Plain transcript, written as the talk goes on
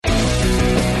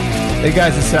Hey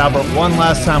guys, it's Albert. One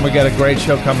last time, we got a great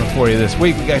show coming for you this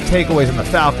week. We got takeaways on the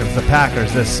Falcons, the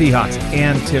Packers, the Seahawks,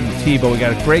 and Tim Tebow. We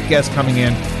got a great guest coming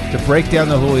in to break down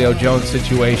the Julio Jones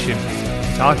situation,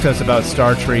 talk to us about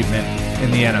star treatment in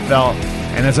the NFL.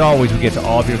 And as always, we get to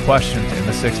all of your questions in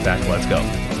the six-pack. Let's go.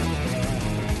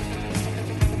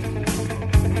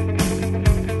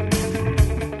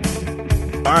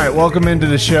 All right, welcome into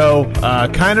the show.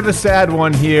 Kind of a sad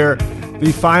one here.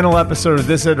 The final episode of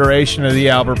this iteration of the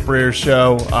Albert Breer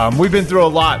Show. We've been through a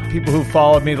lot. People who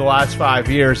followed me the last 5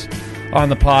 years on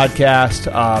the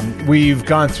podcast. We've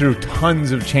gone through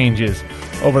tons of changes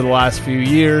over the last few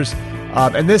years.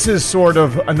 And this is sort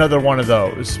of another one of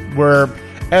those where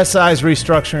SI is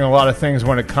restructuring a lot of things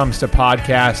when it comes to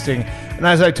podcasting. And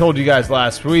as I told you guys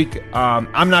last week,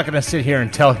 I'm not going to sit here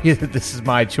and tell you that this is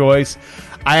my choice.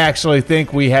 I actually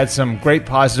think we had some great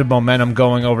positive momentum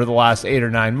going over the last 8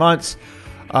 or 9 months.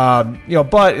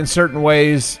 But in certain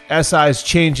ways, SI is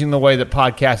changing the way that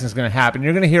podcasting is going to happen.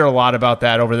 You're going to hear a lot about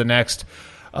that over the next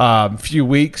few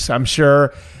weeks, I'm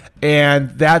sure. And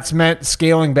that's meant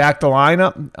scaling back the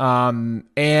lineup.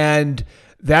 And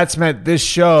that's meant this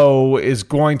show is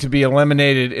going to be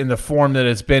eliminated in the form that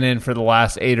it's been in for the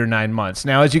last 8 or 9 months.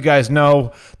 Now, as you guys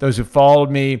know, those who followed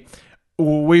me,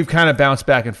 we've kind of bounced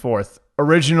back and forth.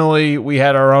 Originally, we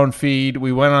had our own feed.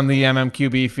 We went on the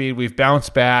MMQB feed. We've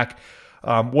bounced back.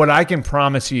 What I can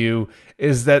promise you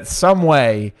is that some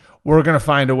way we're going to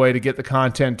find a way to get the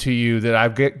content to you that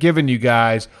I've given you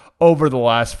guys over the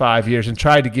last 5 years and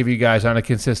tried to give you guys on a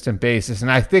consistent basis. And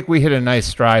I think we hit a nice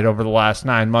stride over the last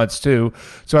 9 months too.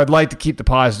 So I'd like to keep the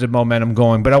positive momentum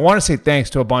going. But I want to say thanks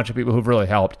to a bunch of people who've really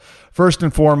helped. First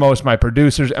and foremost, my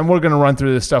producers. And we're going to run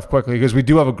through this stuff quickly because we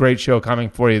do have a great show coming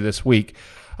for you this week.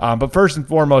 But first and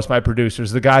foremost, my producers,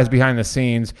 the guys behind the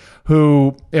scenes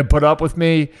who have put up with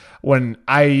me when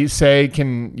I say,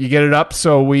 can you get it up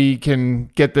so we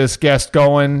can get this guest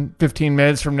going 15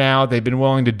 minutes from now? They've been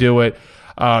willing to do it.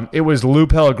 It was Lou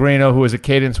Pellegrino, who was at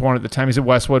Cadence One at the time. He's at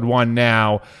Westwood One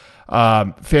now.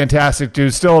 Fantastic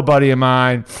dude, still a buddy of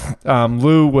mine.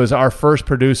 Lou was our first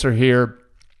producer here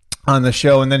on the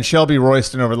show, and then Shelby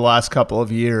Royston over the last couple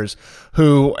of years,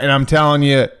 who, and I'm telling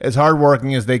you, as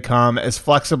hardworking as they come, as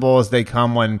flexible as they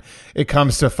come when it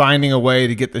comes to finding a way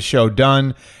to get the show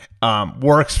done,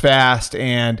 works fast,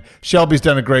 and Shelby's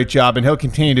done a great job, and he'll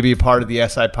continue to be a part of the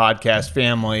SI podcast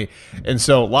family. And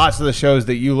so lots of the shows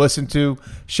that you listen to,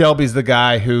 Shelby's the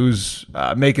guy who's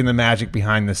making the magic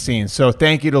behind the scenes. So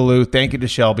thank you to Lou. Thank you to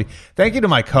Shelby. Thank you to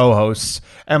my co-hosts,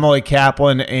 Emily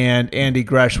Kaplan and Andy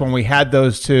Gresh. When we had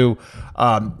those two,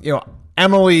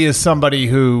 Emily is somebody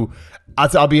who,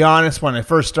 I'll be honest, when I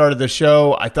first started the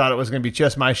show, I thought it was going to be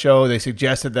just my show. They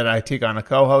suggested that I take on a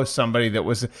co-host, somebody that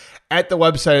was at the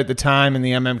website at the time in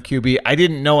the MMQB. I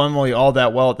didn't know Emily all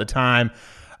that well at the time.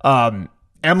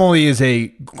 Emily is a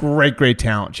great, great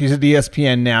talent. She's at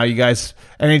ESPN now. You guys,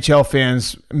 NHL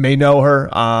fans, may know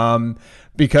her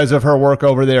because of her work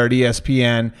over there at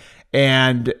ESPN.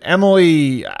 And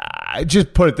Emily, I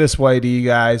just put it this way to you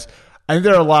guys. I think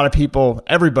there are a lot of people,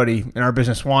 everybody in our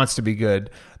business wants to be good.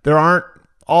 There aren't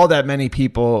all that many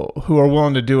people who are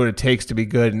willing to do what it takes to be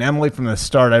good. And Emily, from the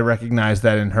start, I recognize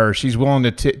that in her. She's willing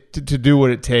to do what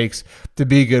it takes to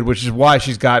be good, which is why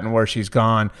she's gotten where she's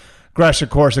gone. Gresh, of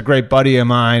course, a great buddy of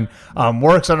mine,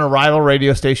 works on a rival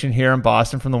radio station here in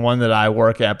Boston from the one that I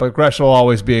work at. But Gresh will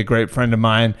always be a great friend of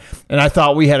mine. And I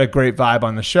thought we had a great vibe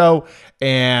on the show.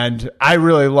 And I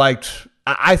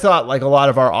thought like a lot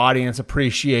of our audience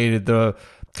appreciated the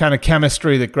kind of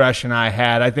chemistry that Gresh and I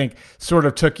had. I think sort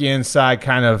of took you inside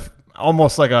kind of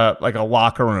almost like a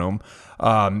locker room,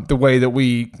 the way that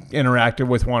we interacted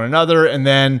with one another. And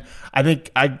then I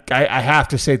think I have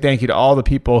to say thank you to all the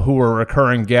people who were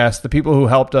recurring guests, the people who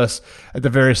helped us at the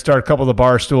very start, a couple of the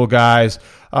Barstool guys,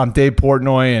 Dave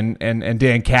Portnoy and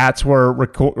Dan Katz were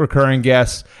recurring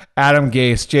guests, Adam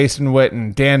Gase, Jason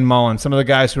Witten, Dan Mullen, some of the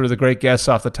guys who were the great guests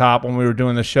off the top when we were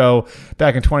doing the show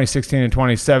back in 2016 and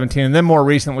 2017. And then more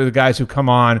recently, the guys who come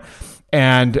on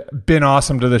and been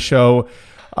awesome to the show,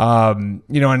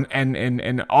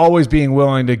 and always being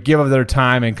willing to give of their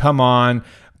time and come on.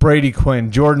 Brady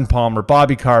Quinn, Jordan Palmer,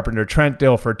 Bobby Carpenter, Trent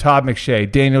Dilfer, Todd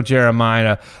McShay, Daniel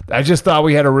Jeremiah. I just thought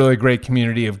we had a really great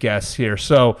community of guests here.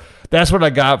 So that's what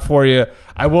I got for you.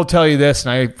 I will tell you this,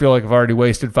 and I feel like I've already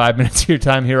wasted 5 minutes of your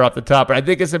time here off the top, but I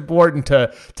think it's important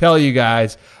to tell you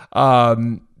guys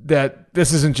that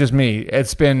this isn't just me.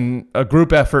 It's been a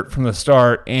group effort from the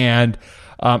start. And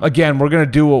again, we're going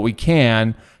to do what we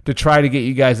can to try to get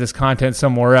you guys this content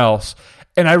somewhere else.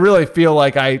 And I really feel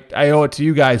like I owe it to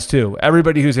you guys too.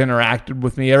 Everybody who's interacted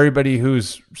with me, everybody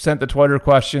who's sent the Twitter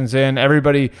questions in,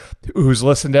 everybody who's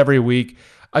listened every week.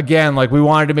 again, like, we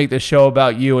wanted to make this show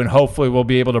about you, and hopefully we'll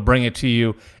be able to bring it to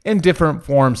you in different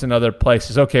forms in other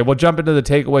places. Okay, we'll jump into the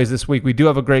takeaways this week. We do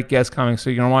have a great guest coming, so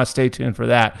you're going to want to stay tuned for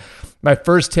that. My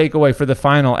first takeaway for the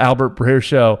final Albert Breer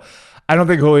show: I don't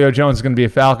think Julio Jones is going to be a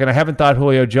Falcon. I haven't thought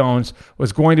Julio Jones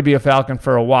was going to be a Falcon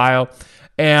for a while.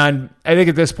 And I think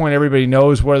at this point, everybody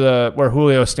knows where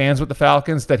Julio stands with the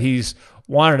Falcons, that he's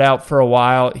wanted out for a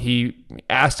while. He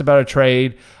asked about a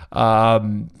trade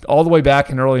all the way back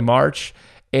in early March.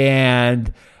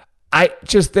 And I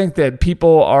just think that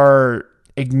people are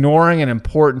ignoring an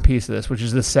important piece of this, which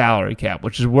is the salary cap,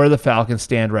 which is where the Falcons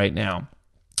stand right now.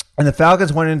 And the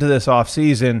Falcons went into this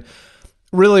offseason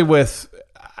really with,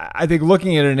 I think,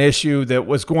 looking at an issue that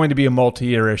was going to be a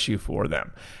multi-year issue for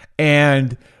them.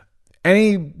 And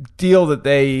any deal that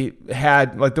they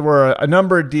had, like, there were a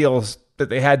number of deals that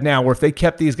they had now where if they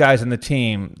kept these guys in the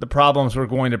team, the problems were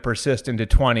going to persist into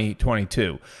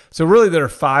 2022. So really there are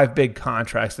 5 big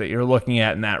contracts that you're looking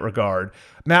at in that regard: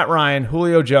 Matt Ryan,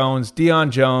 Julio Jones,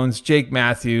 Deion Jones, Jake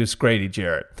Matthews, Grady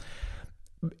Jarrett.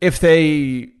 If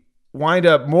they wind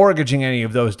up mortgaging any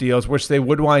of those deals, which they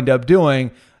would wind up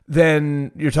doing,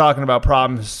 then you're talking about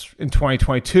problems in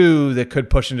 2022 that could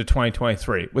push into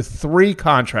 2023. With 3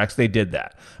 contracts, they did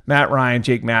that: Matt Ryan,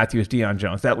 Jake Matthews, Deion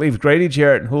Jones. That leaves Grady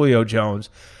Jarrett and Julio Jones.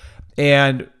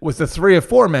 And with the 3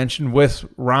 aforementioned, with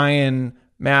Ryan,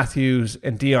 Matthews,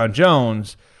 and Deion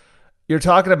Jones, you're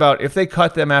talking about, if they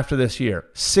cut them after this year,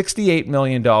 $68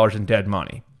 million in dead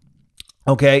money.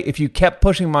 Okay, if you kept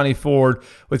pushing money forward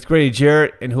with Grady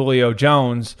Jarrett and Julio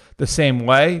Jones the same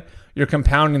way, you're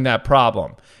compounding that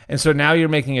problem. And so now you're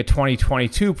making a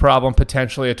 2022 problem,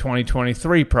 potentially a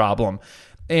 2023 problem.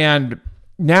 And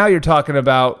now you're talking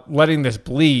about letting this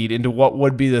bleed into what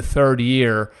would be the 3rd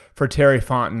year for Terry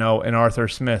Fontenot and Arthur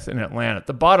Smith in Atlanta.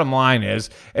 The bottom line is,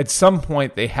 at some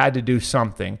point they had to do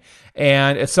something.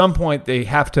 And at some point they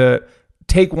have to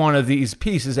take one of these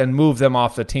pieces and move them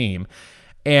off the team.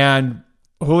 And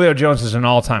Julio Jones is an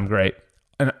all-time great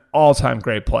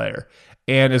player,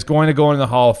 and is going to go into the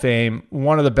Hall of Fame,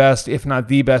 one of the best, if not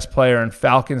the best player in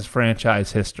Falcons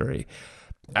franchise history.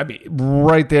 I mean,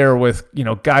 right there with,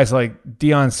 guys like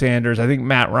Deion Sanders. I think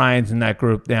Matt Ryan's in that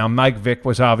group now. Mike Vick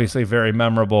was obviously very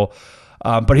memorable,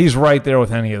 but he's right there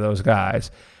with any of those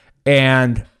guys.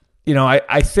 And,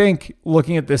 I think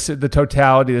looking at this, the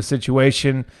totality of the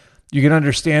situation, you can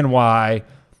understand why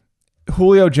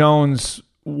Julio Jones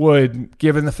would,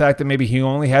 given the fact that maybe he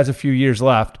only has a few years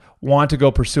left, want to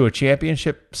go pursue a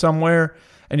championship somewhere.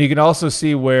 And you can also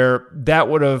see where that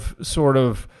would have sort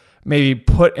of maybe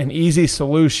put an easy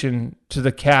solution to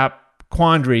the cap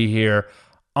quandary here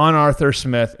on Arthur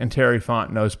Smith and Terry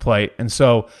Fontenot's plate. And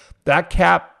so that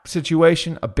cap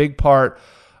situation, a big part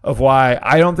of why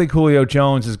I don't think Julio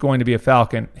Jones is going to be a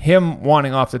Falcon. Him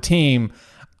wanting off the team,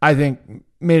 I think,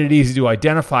 made it easy to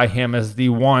identify him as the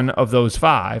one of those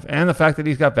 5. And the fact that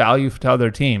he's got value to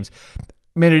other teams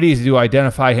made it easy to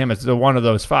identify him as the one of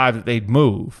those 5 that they'd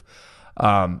move.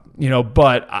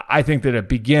 But I think that it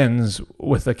begins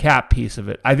with the cap piece of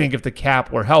it. I think if the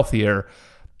cap were healthier,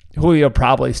 Julio would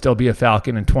probably still be a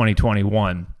Falcon in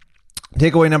 2021.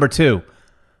 Takeaway number 2,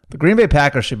 the Green Bay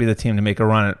Packers should be the team to make a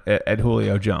run at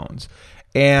Julio Jones.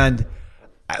 And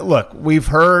look, we've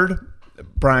heard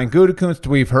Brian Gutekunst,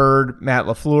 we've heard Matt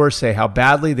LaFleur say how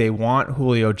badly they want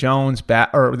Julio Jones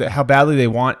back, or how badly they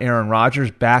want Aaron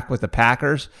Rodgers back with the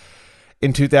Packers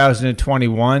in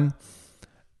 2021.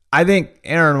 I think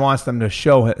Aaron wants them to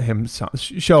show him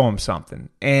something.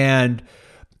 And,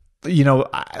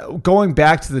 going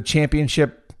back to the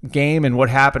championship game and what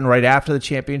happened right after the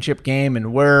championship game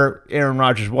and where Aaron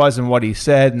Rodgers was and what he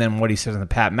said, and then what he said on the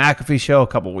Pat McAfee show a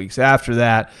couple weeks after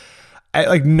that,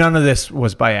 none of this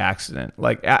was by accident.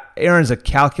 Like, Aaron's a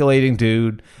calculating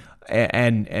dude,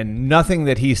 and nothing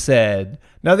that he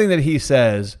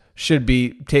says should be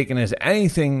taken as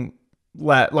anything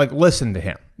like listen to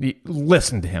him.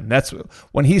 Listen to him. That's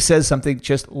when he says something,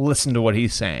 just listen to what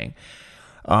he's saying.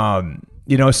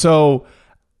 So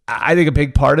I think a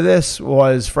big part of this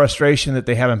was frustration that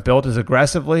they haven't built as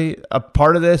aggressively. A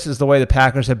part of this is the way the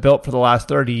Packers have built for the last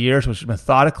 30 years, which is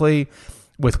methodically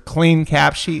with clean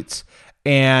cap sheets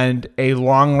and a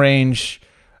long-range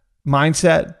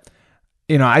mindset.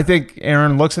 I think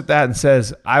Aaron looks at that and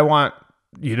says, I want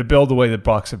you to build the way the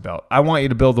Bucs have built. I want you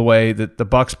to build the way that the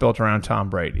Bucs built around Tom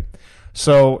Brady.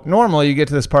 So normally you get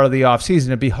to this part of the offseason,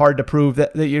 it'd be hard to prove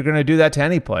that you're going to do that to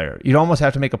any player. You'd almost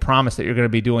have to make a promise that you're going to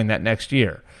be doing that next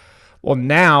year. Well,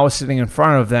 now sitting in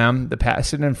front of them,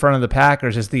 sitting in front of the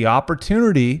Packers is the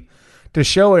opportunity to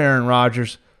show Aaron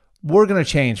Rodgers, we're going to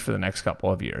change for the next couple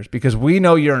of years because we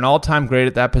know you're an all-time great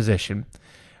at that position,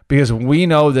 because we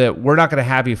know that we're not going to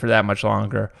have you for that much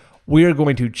longer. We are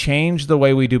going to change the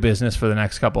way we do business for the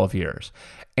next couple of years.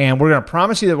 And we're going to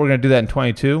promise you that we're going to do that in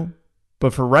 22.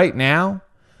 But for right now,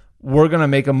 we're going to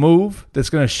make a move that's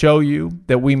going to show you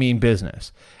that we mean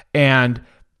business. And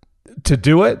to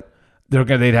do it,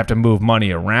 they'd have to move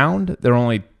money around. They're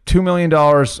only $2 million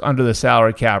under the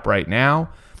salary cap right now.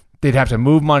 They'd have to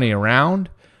move money around.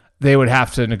 They would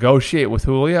have to negotiate with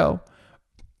Julio.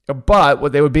 But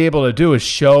what they would be able to do is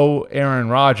show Aaron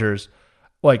Rodgers,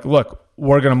 like, look,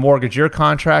 we're going to mortgage your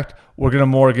contract. We're going to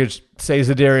mortgage, say,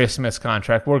 Zadarius Smith's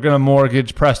contract. We're going to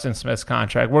mortgage Preston Smith's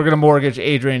contract. We're going to mortgage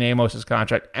Adrian Amos's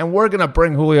contract. And we're going to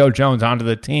bring Julio Jones onto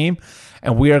the team.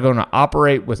 And we are going to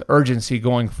operate with urgency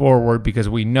going forward because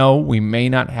we know we may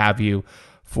not have you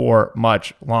for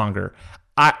much longer.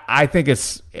 I think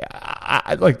it's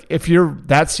like, if you're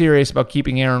that serious about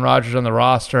keeping Aaron Rodgers on the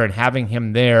roster and having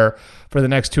him there for the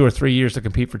next 2 or 3 years to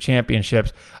compete for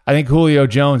championships, I think Julio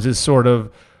Jones is sort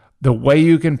of the way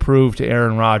you can prove to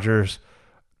Aaron Rodgers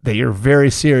that you're very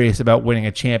serious about winning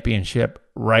a championship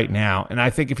right now. And I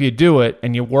think if you do it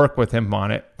and you work with him on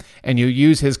it and you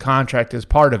use his contract as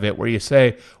part of it, where you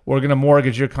say, we're going to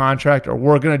mortgage your contract, or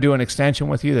we're going to do an extension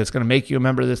with you that's going to make you a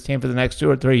member of this team for the next 2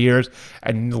 or 3 years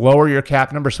and lower your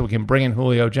cap number so we can bring in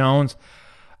Julio Jones.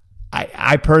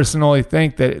 I personally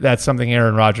think that that's something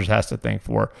Aaron Rodgers has to think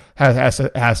has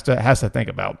to think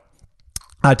about.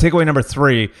 Takeaway number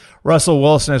 3, Russell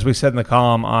Wilson, as we said in the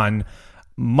column on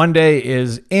Monday,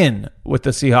 is in with the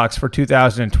Seahawks for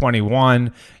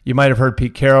 2021. You might have heard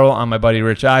Pete Carroll on my buddy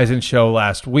Rich Eisen's show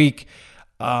last week.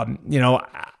 I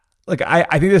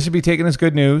think this should be taken as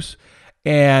good news,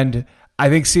 and I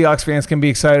think Seahawks fans can be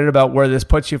excited about where this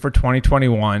puts you for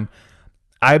 2021.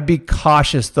 I'd be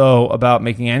cautious, though, about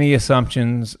making any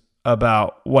assumptions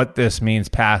about what this means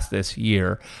past this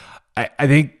year. I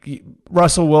think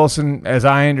Russell Wilson, as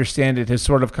I understand it, has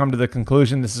sort of come to the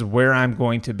conclusion this is where I'm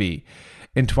going to be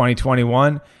in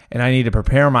 2021, and I need to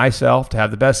prepare myself to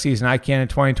have the best season I can in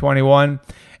 2021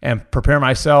 and prepare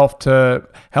myself to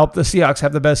help the Seahawks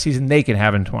have the best season they can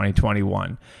have in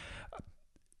 2021.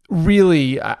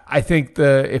 Really, I think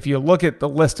if you look at the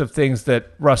list of things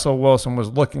that Russell Wilson was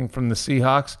looking from the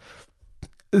Seahawks,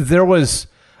 the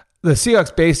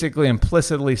Seahawks basically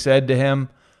implicitly said to him,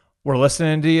 we're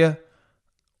listening to you.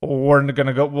 We're going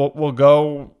to go. We'll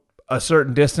go a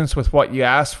certain distance with what you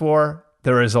asked for.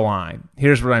 There is a line.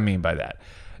 Here's what I mean by that.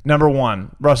 Number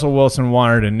 1, Russell Wilson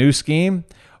wanted a new scheme,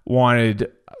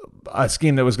 wanted a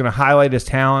scheme that was going to highlight his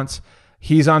talents.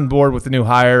 He's on board with the new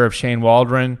hire of Shane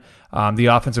Waldron, the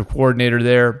offensive coordinator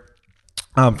there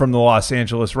from the Los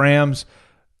Angeles Rams.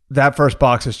 That first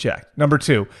box is checked. Number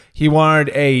 2, he wanted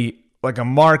a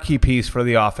marquee piece for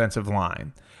the offensive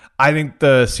line. I think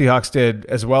the Seahawks did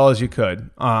as well as you could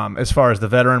as far as the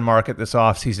veteran market this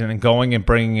offseason and going and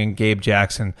bringing in Gabe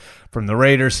Jackson from the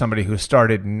Raiders, somebody who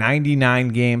started 99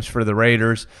 games for the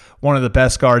Raiders, one of the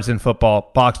best guards in football.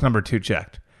 Box number 2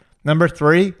 checked. Number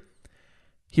 3,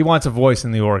 he wants a voice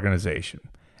in the organization.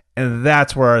 And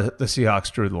that's where the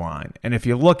Seahawks drew the line. And if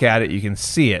you look at it, you can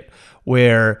see it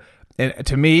where, and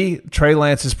to me, Trey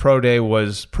Lance's pro day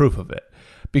was proof of it.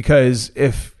 Because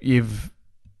if you've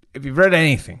read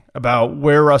anything about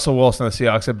where Russell Wilson and the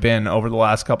Seahawks have been over the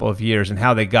last couple of years and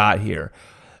how they got here,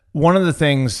 one of the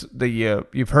things that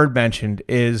you've heard mentioned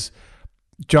is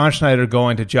John Schneider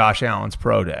going to Josh Allen's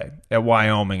pro day at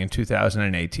Wyoming in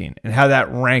 2018 and how that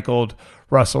rankled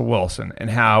Russell Wilson and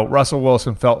how Russell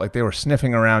Wilson felt like they were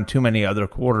sniffing around too many other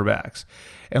quarterbacks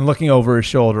and looking over his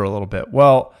shoulder a little bit.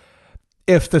 Well,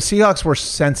 if the Seahawks were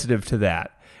sensitive to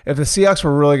that, if the Seahawks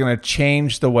were really going to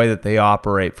change the way that they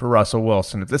operate for Russell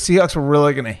Wilson, if the Seahawks were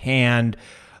really going to hand,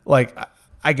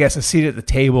 a seat at the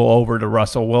table over to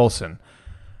Russell Wilson,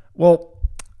 well,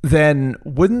 then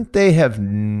wouldn't they have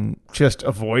just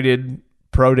avoided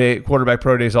quarterback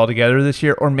pro days altogether this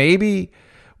year? Or maybe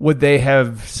would they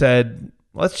have said,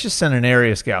 let's just send an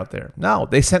area scout there? No,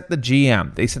 they sent the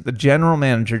GM. They sent the general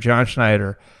manager, John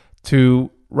Schneider,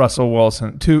 to Russell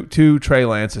Wilson, to Trey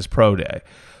Lance's pro day.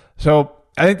 So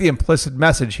I think the implicit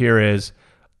message here is,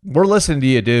 we're listening to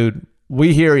you, dude.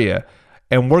 We hear you.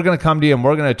 And we're going to come to you and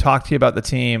we're going to talk to you about the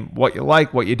team, what you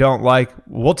like, what you don't like.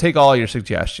 We'll take all your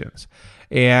suggestions.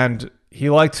 And he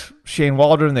liked Shane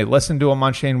Waldron. They listened to him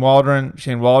on Shane Waldron.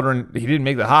 Shane Waldron, he didn't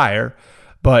make the hire,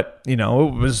 but, it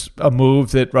was a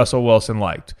move that Russell Wilson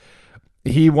liked.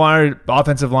 He wanted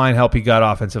offensive line help. He got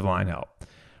offensive line help.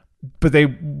 But they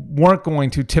weren't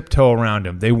going to tiptoe around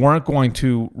him. They weren't going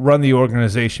to run the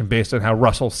organization based on how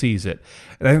Russell sees it.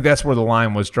 And I think that's where the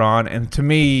line was drawn. And to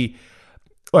me,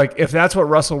 if that's what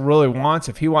Russell really wants,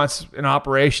 if he wants an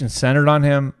operation centered on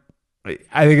him,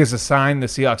 I think it's a sign the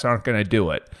Seahawks aren't going to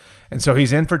do it. And so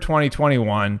he's in for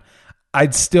 2021.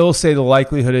 I'd still say the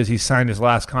likelihood is he signed his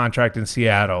last contract in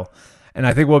Seattle. And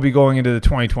I think we'll be going into the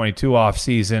 2022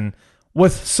 offseason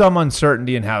with some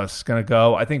uncertainty in how it's going to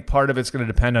go. I think part of it's going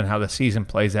to depend on how the season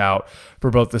plays out for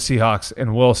both the Seahawks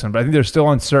and Wilson. But I think there's still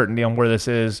uncertainty on where this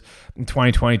is in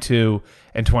 2022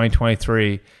 and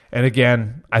 2023. And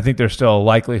again, I think there's still a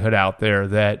likelihood out there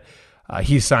that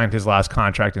he signed his last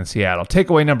contract in Seattle.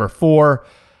 Takeaway number 4,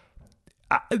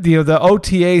 the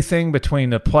OTA thing between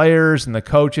the players and the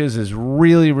coaches is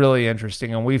really, really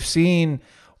interesting. And we've seen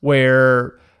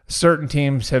where certain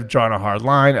teams have drawn a hard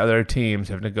line. Other teams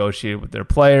have negotiated with their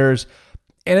players.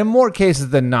 And in more cases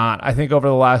than not, I think over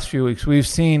the last few weeks, we've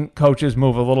seen coaches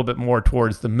move a little bit more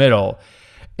towards the middle.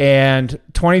 And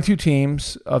 22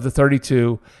 teams of the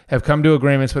 32 have come to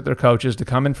agreements with their coaches to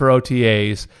come in for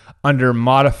OTAs under a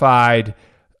modified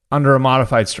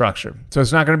structure. So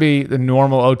it's not going to be the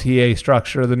normal OTA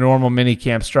structure, the normal mini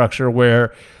camp structure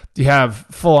where you have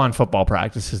full-on football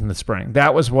practices in the spring.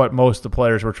 That was what most of the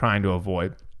players were trying to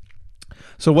avoid.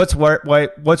 So what's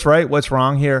right, what's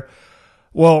wrong here?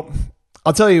 Well,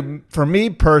 I'll tell you, for me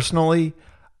personally,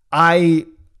 I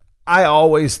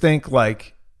always think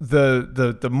like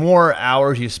the more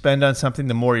hours you spend on something,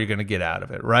 the more you're going to get out of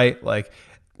it, right? Like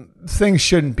things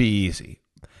shouldn't be easy.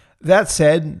 That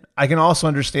said, I can also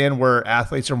understand where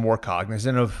athletes are more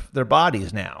cognizant of their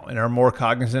bodies now and are more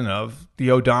cognizant of the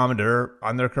odometer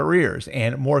on their careers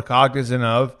and more cognizant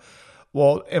of,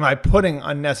 well, am I putting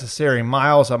unnecessary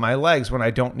miles on my legs when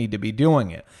I don't need to be doing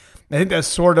it? I think that's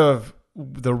sort of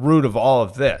the root of all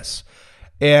of this.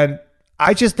 And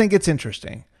I just think it's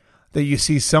interesting that you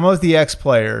see some of the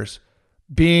ex-players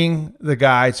being the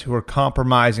guys who are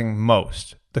compromising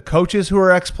most. The coaches who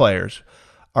are ex-players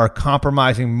are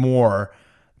compromising more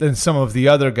than some of the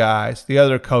other guys, the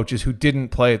other coaches who didn't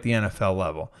play at the NFL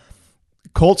level.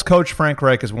 Colts coach Frank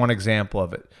Reich is one example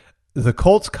of it. The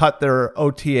Colts cut their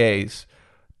OTAs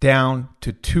down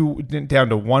to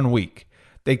 1 week.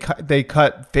 They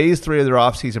cut phase 3 of their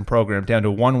offseason program down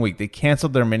to 1 week. They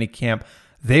canceled their mini camp.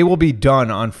 They will be done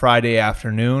on Friday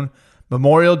afternoon.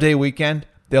 Memorial Day weekend,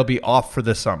 they'll be off for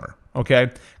the summer.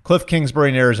 Okay? Cliff Kingsbury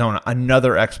in Arizona,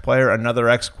 another ex-player, another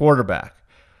ex-quarterback.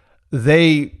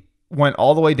 They went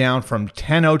all the way down from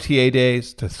 10 OTA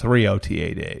days to 3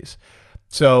 OTA days.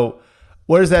 So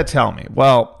what does that tell me?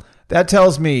 Well, that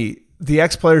tells me the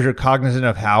ex-players are cognizant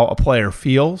of how a player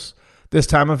feels this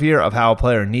time of year, of how a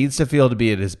player needs to feel to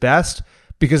be at his best,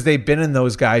 because they've been in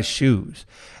those guys' shoes.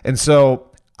 And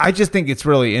so I just think it's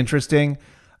really interesting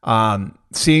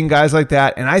seeing guys like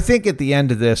that. And I think at the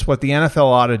end of this, what the NFL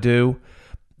ought to do,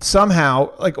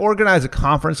 somehow, like organize a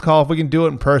conference call. If we can do it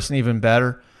in person, even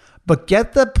better. But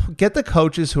get the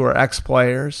coaches who are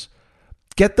ex-players,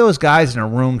 get those guys in a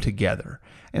room together.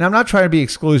 And I'm not trying to be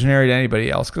exclusionary to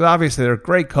anybody else, because obviously there are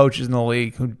great coaches in the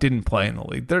league who didn't play in the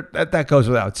league. That goes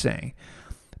without saying.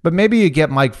 But maybe you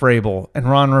get Mike Vrabel and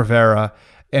Ron Rivera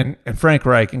and Frank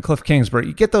Reich and Cliff Kingsbury.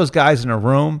 You get those guys in a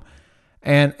room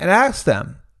and ask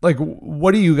them, like,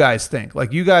 what do you guys think?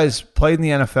 Like, you guys played in the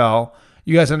NFL.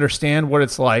 You guys understand what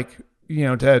it's like, you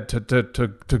know,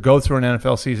 to go through an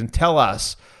NFL season. Tell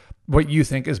us what you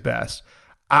think is best.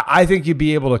 I think you'd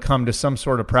be able to come to some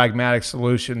sort of pragmatic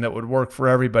solution that would work for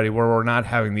everybody, where we're not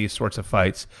having these sorts of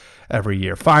fights every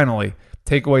year. Finally,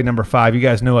 takeaway number 5. You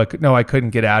guys know I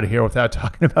couldn't get out of here without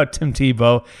talking about Tim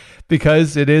Tebow,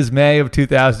 because it is May of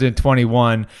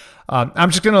 2021.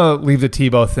 I'm just going to leave the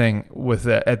Tebow thing with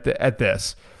at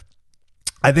this.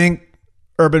 I think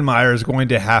Urban Meyer is going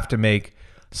to have to make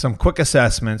some quick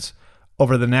assessments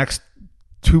over the next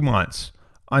 2 months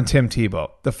on Tim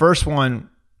Tebow. The first one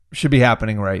should be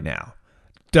happening right now.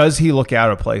 Does he look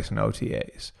out of place in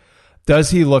OTAs?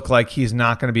 Does he look like he's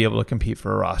not going to be able to compete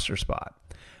for a roster spot?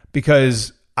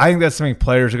 Because I think that's something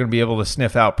players are going to be able to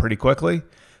sniff out pretty quickly.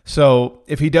 So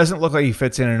if he doesn't look like he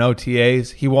fits in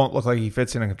OTAs, he won't look like he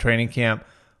fits in a training camp.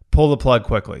 Pull the plug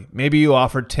quickly. Maybe you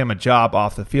offered Tim a job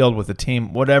off the field with the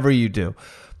team, whatever you do.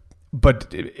 But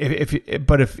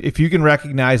if you can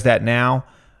recognize that now,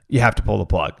 you have to pull the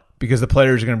plug, because the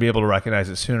players are going to be able to recognize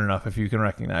it soon enough if you can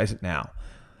recognize it now.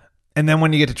 And then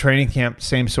when you get to training camp,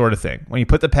 same sort of thing. When you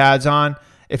put the pads on,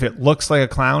 if it looks like a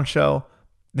clown show,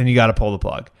 then you got to pull the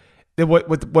plug.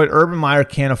 What Urban Meyer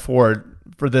can't afford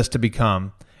for this to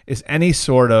become is any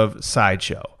sort of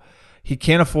sideshow. He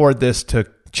can't afford this to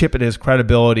chip at his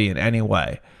credibility in any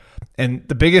way. And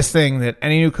the biggest thing that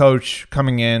any new coach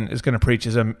coming in is going to preach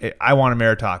is, I want a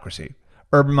meritocracy.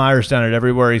 Urban Meyer's done it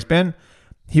everywhere he's been.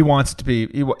 He wants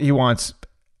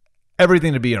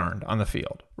everything to be earned on the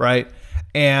field, right?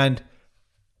 And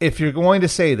if you're going to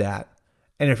say that,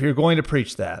 and if you're going to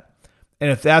preach that, and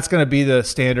if that's going to be the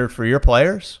standard for your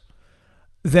players,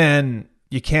 then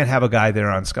you can't have a guy there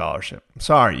on scholarship. I'm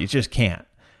sorry, you just can't.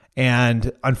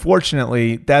 And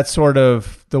unfortunately, that's sort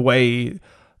of the way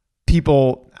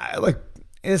people like.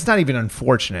 It's not even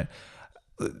unfortunate.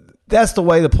 That's the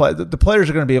way the players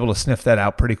are going to be able to sniff that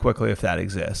out pretty quickly if that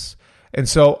exists. And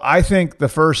so I think the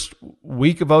first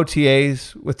week of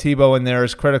OTAs with Tebow in there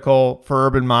is critical for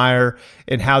Urban Meyer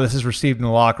and how this is received in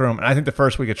the locker room. And I think the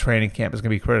first week of training camp is going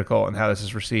to be critical in how this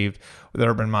is received with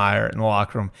Urban Meyer in the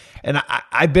locker room. And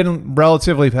I've been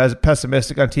relatively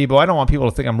pessimistic on Tebow. I don't want people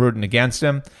to think I'm rooting against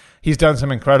him. He's done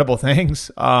some incredible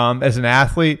things as an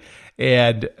athlete,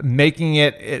 and making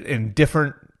it in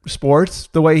different sports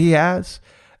the way he has,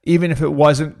 even if it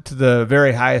wasn't to the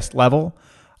very highest level,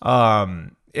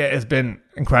 it has been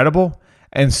incredible.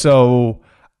 And so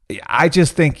I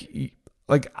just think,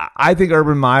 I think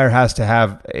Urban Meyer has to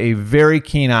have a very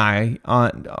keen eye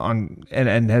on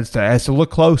and has to look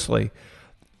closely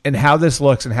in how this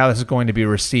looks and how this is going to be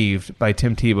received by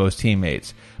Tim Tebow's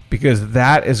teammates, because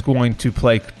that is going to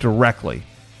play directly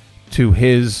to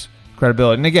his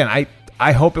credibility. And again,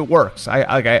 I hope it works.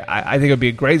 I think it would be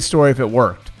a great story if it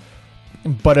worked.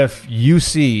 But if you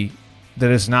see that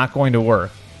it's not going to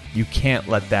work, you can't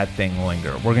let that thing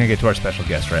linger. We're going to get to our special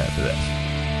guest right after this.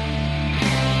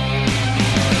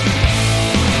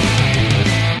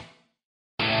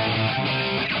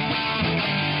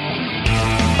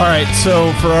 All right,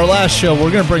 so for our last show,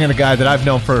 we're going to bring in a guy that I've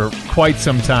known for quite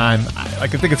some time. I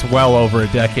think it's well over a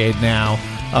decade now.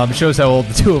 It shows how old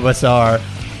the two of us are.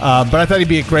 But I thought he'd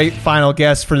be a great final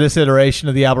guest for this iteration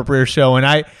of the Albert Breer Show.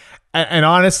 And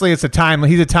honestly, he's a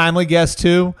timely guest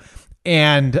too.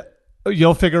 And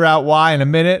you'll figure out why in a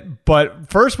minute.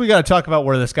 But first, we got to talk about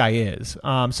where this guy is.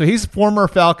 So he's former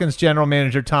Falcons general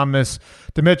manager Thomas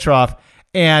Dimitroff.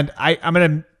 And I'm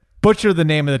going to butcher the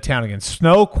name of the town again.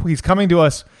 He's coming to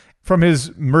us from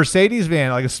his Mercedes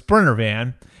van, like a Sprinter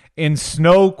van, in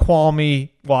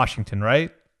Snoqualmie, Washington,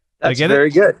 right? That's very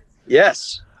good.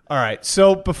 Yes. All right.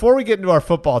 So before we get into our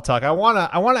football talk, I want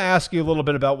to ask you a little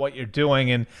bit about what you're doing.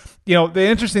 And, the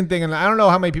interesting thing, and I don't know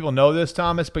how many people know this,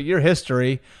 Thomas, but your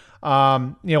history,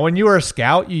 when you were a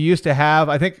scout, you used to have,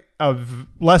 I think, a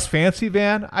less fancy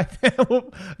van,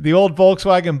 the old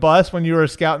Volkswagen bus when you were a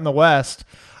scout in the West.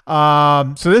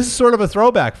 So this is sort of a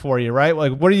throwback for you, right?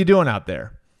 Like, what are you doing out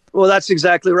there? Well, that's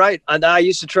exactly right. And I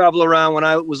used to travel around when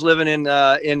I was living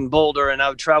in Boulder, and I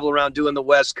would travel around doing the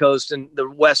West Coast and the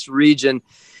West region.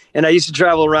 And I used to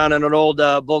travel around in an old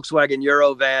Volkswagen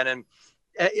Euro van, and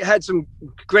had some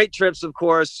great trips, of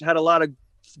course, had a lot of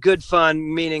good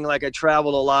fun, meaning like I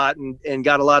traveled a lot and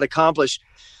got a lot accomplished.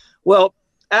 Well,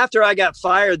 after I got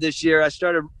fired this year, I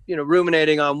started,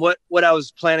 ruminating on what I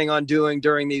was planning on doing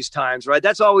during these times, right?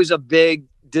 That's always a big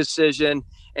decision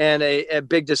and a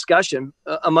big discussion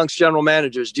amongst general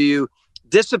managers. Do you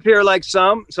disappear like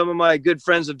some of my good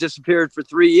friends have disappeared for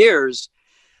 3 years,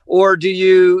 or do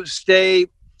you stay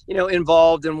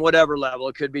involved in whatever level?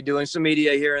 It could be doing some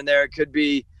media here and there. It could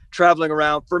be traveling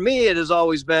around. For me, it has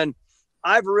always been,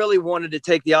 I've really wanted to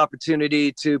take the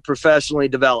opportunity to professionally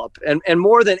develop. And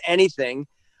more than anything,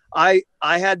 I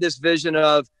had this vision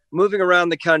of moving around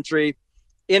the country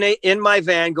in my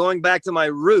van, going back to my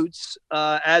roots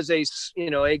as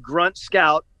a grunt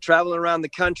scout, traveling around the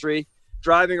country,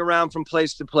 driving around from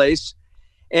place to place.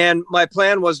 And my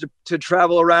plan was to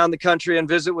travel around the country and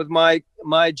visit with my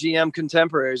GM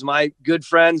contemporaries, my good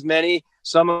friends,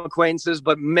 some acquaintances,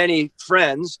 but many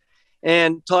friends,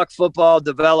 and talk football,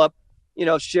 develop,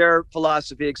 share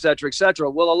philosophy, et cetera, et cetera.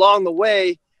 Well, along the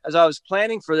way, as I was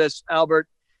planning for this, Albert,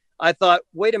 I thought,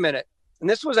 wait a minute. And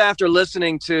this was after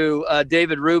listening to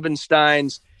David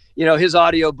Rubenstein's, his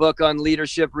audio book on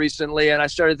leadership recently. And I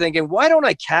started thinking, why don't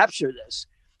I capture this?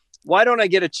 Why don't I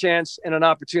get a chance and an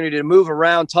opportunity to move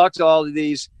around, talk to all of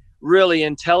these really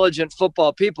intelligent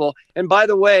football people? And by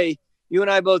the way, you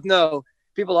and I both know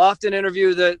people often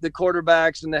interview the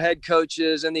quarterbacks and the head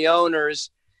coaches and the owners.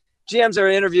 GMs are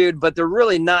interviewed, but they're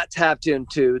really not tapped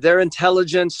into. Their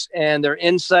intelligence and their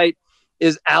insight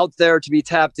is out there to be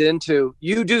tapped into.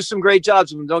 You do some great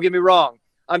jobs with them, don't get me wrong.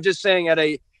 I'm just saying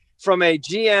from a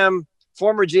GM,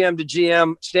 former GM to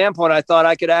GM standpoint, I thought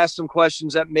I could ask some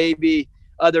questions that maybe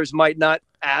others might not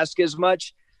ask as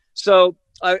much. So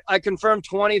I confirmed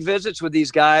 20 visits with these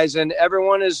guys, and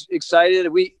everyone is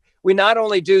excited. We not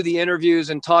only do the interviews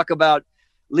and talk about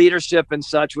leadership and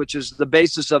such, which is the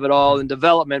basis of it all in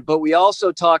development, but we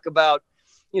also talk about,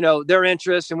 their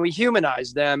interests, and we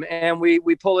humanize them, and we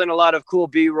pull in a lot of cool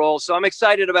B-roll. So I'm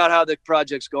excited about how the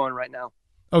project's going right now.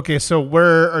 Okay. So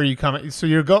where are you coming?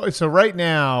 So so right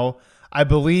now, I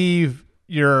believe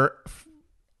you're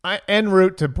en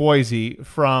route to Boise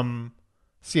from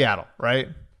Seattle, right?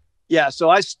 Yeah. So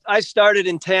I started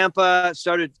in Tampa,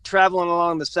 started traveling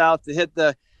along the South to hit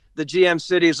the GM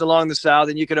cities along the South,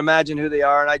 and you can imagine who they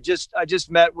are. And I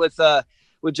just met with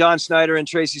John Snyder and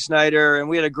Tracy Snyder, and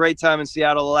we had a great time in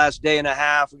Seattle the last day and a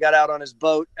half. We got out on his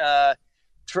boat,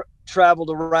 traveled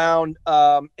around,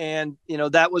 and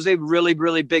that was a really,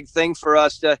 really big thing for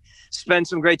us to spend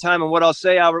some great time. And what I'll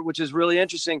say, Albert, which is really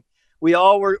interesting, we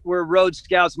all were road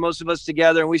scouts, most of us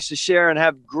together, and we used to share and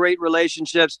have great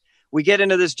relationships. We get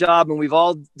into this job and we've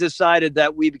all decided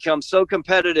that we become so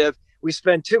competitive. We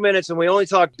spend 2 minutes and we only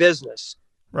talk business.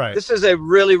 Right. This is a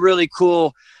really, really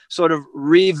cool sort of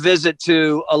revisit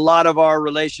to a lot of our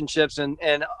relationships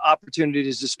and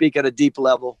opportunities to speak at a deep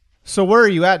level. So where are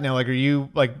you at now? Like, are you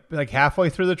like halfway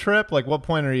through the trip? Like, what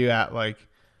point are you at? Like,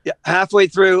 yeah, halfway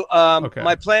through. Okay.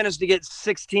 My plan is to get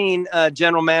 16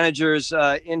 general managers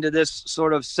into this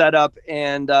sort of setup,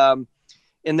 and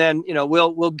then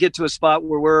we'll get to a spot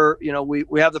where we're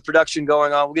we have the production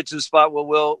going on. We'll get to the spot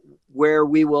where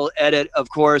we will edit, of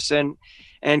course, and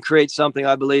create something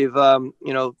I believe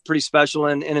pretty special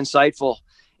and insightful.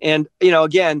 And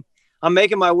again, I'm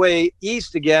making my way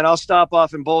east again. I'll stop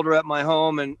off in Boulder at my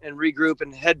home and regroup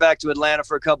and head back to Atlanta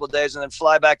for a couple of days and then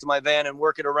fly back to my van and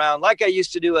work it around like I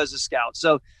used to do as a scout.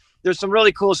 So there's some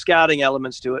really cool scouting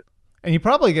elements to it. And you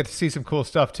probably get to see some cool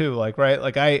stuff too. Like, right.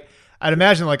 Like I'd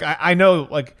imagine, like, I know,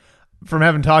 like, from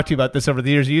having talked to you about this over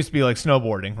the years, it used to be like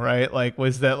snowboarding, right? Like,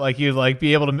 was that like you'd like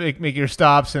be able to make your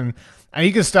stops and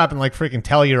you can stop and like freaking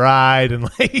Telluride and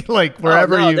like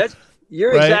wherever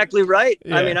You're right? Exactly right.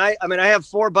 Yeah. I mean, I have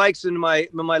 4 bikes in my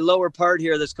lower part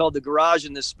here. That's called the garage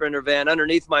in this Sprinter van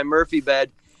underneath my Murphy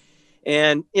bed.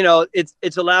 And,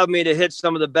 it's allowed me to hit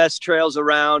some of the best trails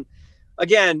around.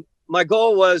 Again, my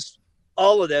goal was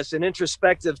all of this in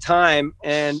introspective time.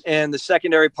 And the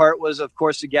secondary part was, of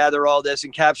course, to gather all this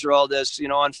and capture all this,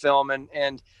 on film.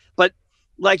 But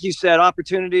like you said,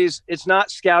 opportunities, it's not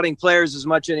scouting players as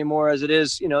much anymore as it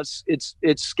is, it's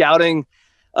scouting,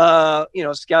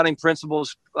 scouting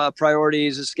principles,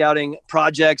 priorities, scouting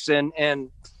projects and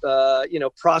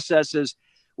processes,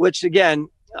 which again,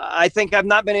 I think I've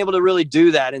not been able to really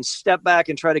do that and step back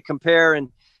and try to compare and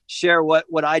share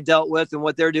what I dealt with and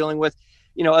what they're dealing with,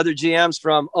 other GMs,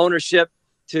 from ownership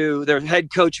to their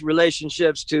head coach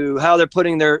relationships to how they're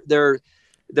putting their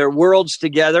worlds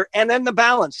together. And then the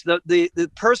balance,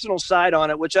 the personal side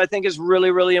on it, which I think is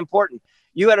really, really important.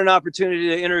 You had an opportunity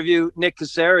to interview Nick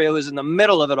Caserio, who was in the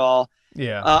middle of it all.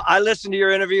 Yeah. I listened to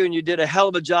your interview and you did a hell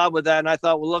of a job with that. And I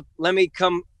thought, well, look, let me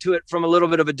come to it from a little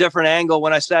bit of a different angle.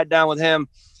 When I sat down with him,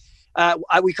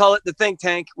 we call it the think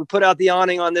tank. We put out the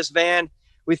awning on this van.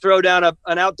 We throw down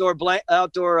an outdoor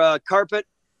carpet.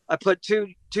 I put two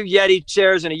Yeti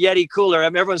chairs and a Yeti cooler. I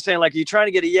mean, everyone's saying, like, are you trying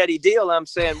to get a Yeti deal? I'm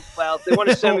saying, well, if they want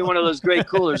to send me one of those great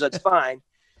coolers, that's fine.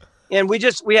 And we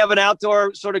have an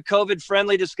outdoor sort of COVID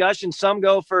friendly discussion. Some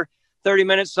go for 30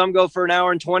 minutes, some go for an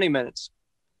hour and 20 minutes.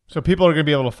 So people are going to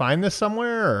be able to find this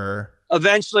somewhere, or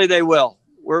eventually they will.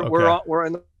 We're Okay.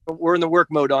 we're in the work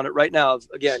mode on it right now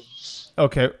again.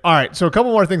 Okay. All right. So a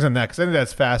couple more things on that, because I think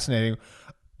that's fascinating.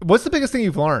 What's the biggest thing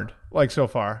you've learned, like, so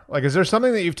far? Like, is there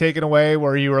something that you've taken away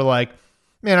where you were like,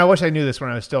 man, I wish I knew this when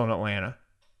I was still in Atlanta?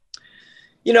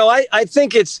 I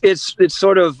think it's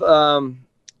sort of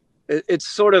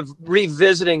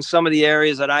revisiting some of the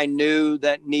areas that I knew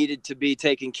that needed to be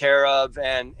taken care of.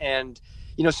 And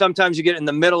sometimes you get in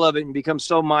the middle of it and become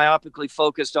so myopically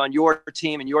focused on your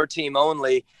team and your team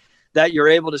only that you're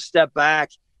able to step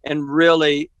back and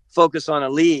really focus on a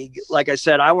league. Like I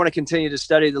said, I want to continue to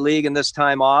study the league in this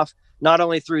time off, not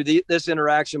only through this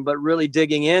interaction, but really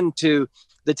digging into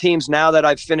the teams now that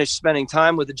I've finished spending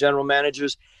time with the general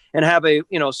managers, and have a,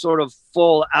 sort of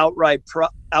full outright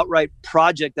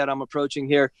project that I'm approaching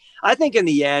here. I think in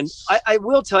the end, I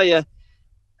will tell you,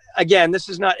 again, this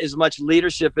is not as much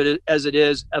leadership as it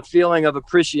is a feeling of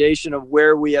appreciation of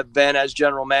where we have been as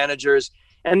general managers.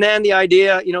 And then the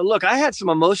idea, look, I had some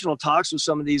emotional talks with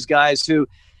some of these guys who,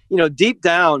 deep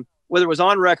down, whether it was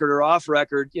on record or off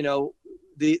record,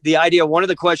 the idea, one of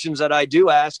the questions that I do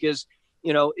ask is,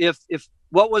 if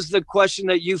what was the question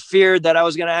that you feared that I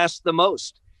was going to ask the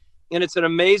most? And it's an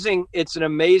amazing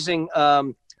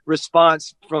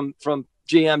response from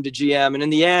GM to GM. And in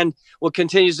the end, what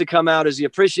continues to come out is the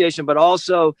appreciation, but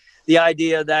also the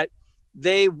idea that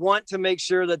they want to make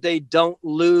sure that they don't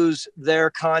lose their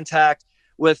contact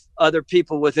with other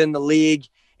people within the league.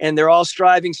 And they're all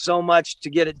striving so much to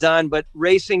get it done, but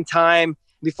racing time,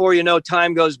 before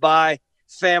time goes by,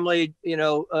 family,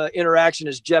 interaction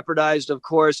is jeopardized, of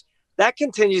course. That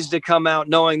continues to come out,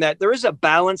 knowing that there is a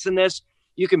balance in this.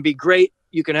 You can be great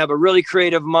You can have a really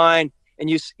creative mind, and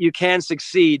you can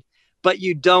succeed, but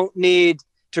you don't need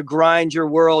to grind your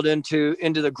world into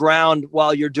the ground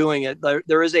while you're doing it.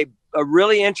 There is a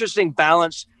really interesting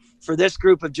balance for this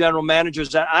group of general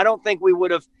managers that I don't think we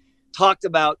would have talked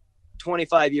about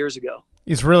 25 years ago.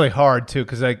 It's really hard too,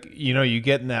 because you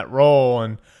get in that role,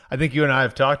 and I think you and I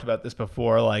have talked about this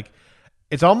before. Like,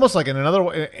 it's almost like in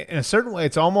a certain way,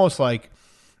 it's almost like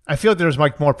I feel like there's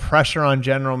like more pressure on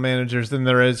general managers than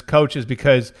there is coaches,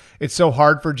 because it's so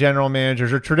hard for general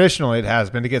managers, or traditionally it has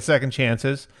been, to get second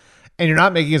chances, and you're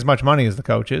not making as much money as the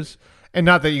coaches. And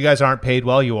not that you guys aren't paid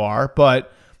well, you are,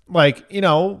 but like,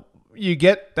 you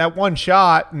get that one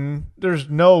shot and there's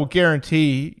no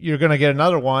guarantee you're going to get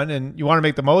another one, and you want to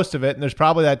make the most of it. And there's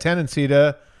probably that tendency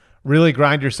to really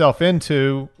grind yourself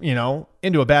into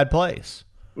a bad place.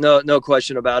 No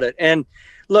question about it. And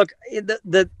look,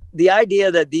 the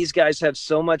idea that these guys have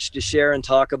so much to share and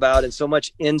talk about, and so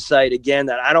much insight, again,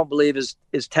 that I don't believe is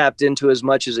tapped into as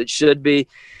much as it should be.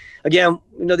 Again,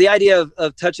 the idea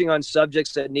of touching on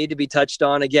subjects that need to be touched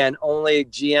on, again, only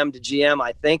GM to GM,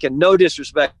 I think, and no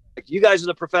disrespect. You guys are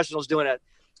the professionals doing it.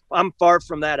 I'm far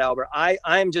from that, Albert.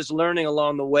 I'm just learning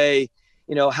along the way,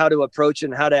 how to approach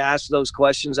and how to ask those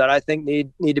questions that I think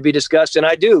need to be discussed. And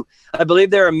I believe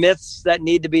there are myths that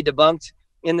need to be debunked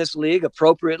in this league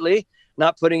appropriately,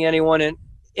 not putting anyone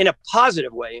in a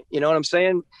positive way. You know what I'm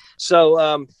saying?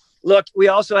 So, look, we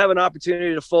also have an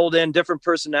opportunity to fold in different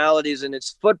personalities, and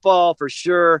it's football for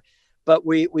sure, but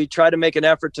we try to make an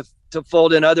effort to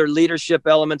fold in other leadership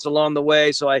elements along the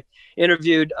way. So I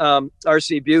interviewed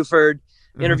R.C. Buford,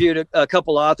 interviewed a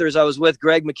couple authors. I was with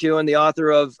Greg McEwen, the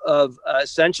author of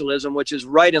Essentialism, which is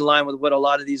right in line with what a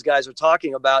lot of these guys are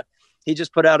talking about. He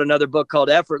just put out another book called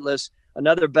Effortless,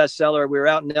 another bestseller. We were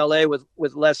out in L.A. with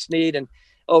Les Snead and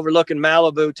overlooking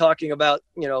Malibu, talking about,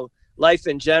 life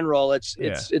in general. It's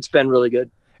been really good.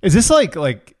 Is this like,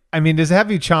 does it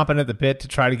have you chomping at the bit to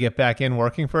try to get back in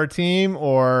working for a team,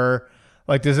 or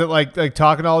like, does it like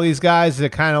talking to all these guys, does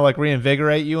it kind of like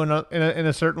reinvigorate you in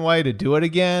a certain way to do it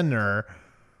again, or?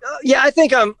 Yeah, I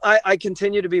think I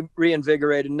continue to be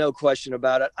reinvigorated, no question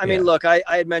about it. I mean, look, I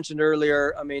had mentioned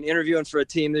earlier, interviewing for a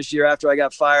team this year after I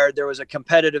got fired, there was a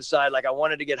competitive side. Like, I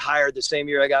wanted to get hired the same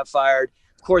year I got fired.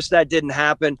 Of course, that didn't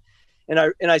happen.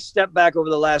 And I stepped back over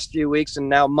the last few weeks and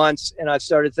now months, and I've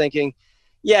started thinking,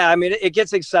 it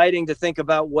gets exciting to think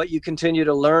about what you continue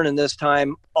to learn in this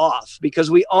time off,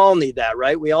 because we all need that,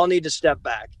 right? We all need to step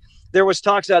back. There was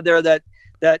talks out there that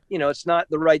it's not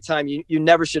the right time. You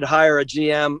never should hire a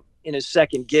GM in his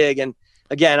second gig. And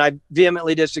again, I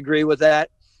vehemently disagree with that.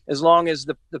 As long as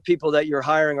the people that you're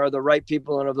hiring are the right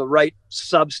people and of the right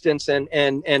substance, and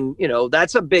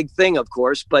that's a big thing, of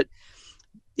course. But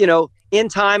in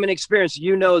time and experience,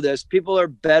 this, people are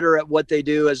better at what they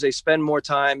do as they spend more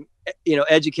time,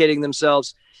 educating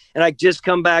themselves. And I just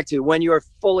come back to, when you are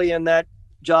fully in that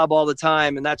job all the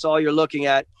time and that's all you're looking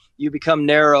at, you become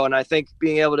narrow. And I think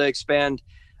being able to expand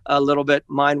a little bit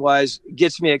mind-wise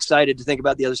gets me excited to think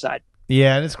about the other side.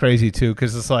 Yeah, and it's crazy too,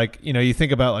 because it's like, you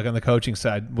think about like on the coaching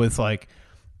side with like,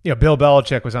 Bill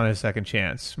Belichick was on his second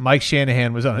chance. Mike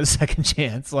Shanahan was on his second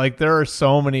chance. Like, there are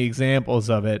so many examples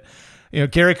of it.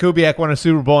 Gary Kubiak won a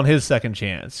Super Bowl in his second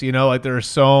chance. There are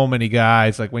so many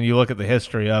guys, like when you look at the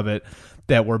history of it,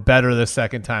 that were better the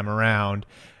second time around.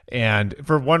 And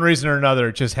for one reason or another,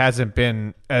 it just hasn't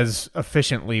been as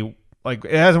efficiently, like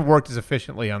it hasn't worked as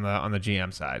efficiently on the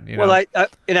GM side. Well,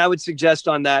 I would suggest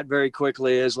on that very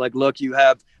quickly is like, look, you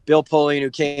have Bill Polian, who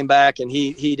came back and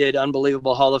he did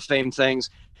unbelievable Hall of Fame things.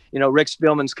 Rick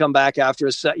Spielman's come back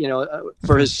after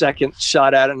for his second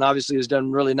shot at it, and obviously has done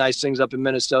really nice things up in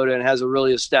Minnesota and has a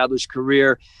really established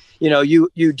career.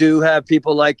 You do have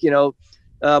people like,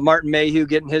 Martin Mayhew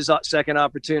getting his second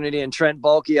opportunity, and Trent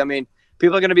Baalke.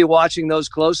 People are going to be watching those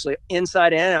closely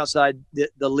inside and outside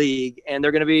the league. And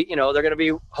they're going to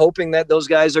be hoping that those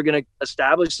guys are going to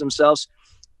establish themselves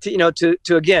to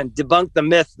again, debunk the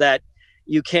myth that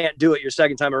you can't do it your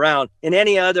second time around. In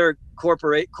any other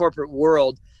corporate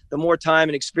world, the more time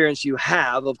and experience you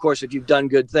have, of course, if you've done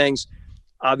good things,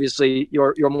 obviously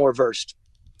you're more versed.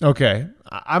 Okay.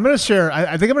 I'm going to share,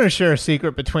 I think I'm going to share a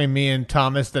secret between me and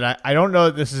Thomas that I don't know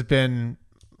that this has been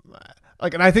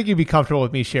like, and I think you'd be comfortable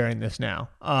with me sharing this now.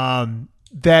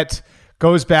 That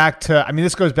goes back to,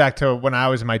 this goes back to when I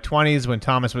was in my 20s, when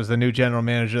Thomas was the new general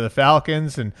manager of the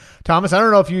Falcons. And Thomas, I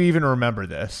don't know if you even remember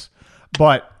this,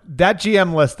 but that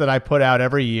GM list that I put out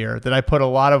every year, that I put a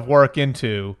lot of work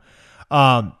into,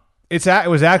 It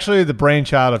was actually the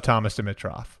brainchild of Thomas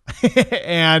Dimitroff.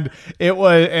 And it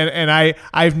was, and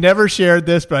I've never shared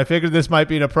this, but I figured this might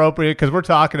be an appropriate, because we're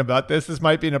talking about this. This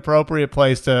might be an appropriate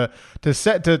place to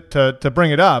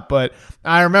bring it up. But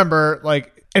I remember,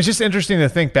 like, it's just interesting to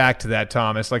think back to that,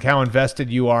 Thomas, like how invested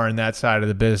you are in that side of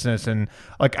the business. And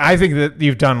like, I think that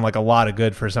you've done like a lot of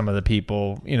good for some of the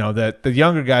people, you know, that the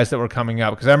younger guys that were coming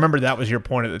up, because I remember that was your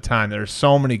point at the time. There's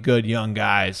so many good young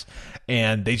guys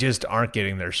and they just aren't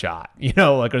getting their shot, you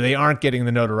know, like, or they aren't getting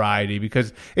the notoriety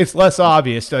because it's less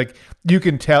obvious. Like you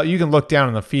can look down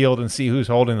on the field and see who's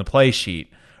holding the play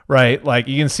sheet, right? Like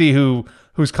you can see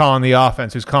who's calling the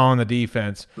offense, who's calling the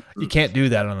defense. You can't do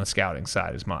that on the scouting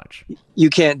side as much. You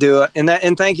can't do it.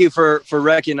 And thank you for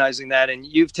recognizing that. And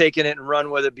you've taken it and run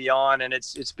with it beyond, and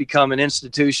it's become an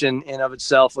institution in of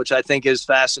itself, which I think is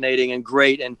fascinating and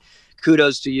great. And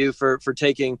kudos to you for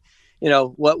taking, you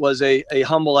know, what was a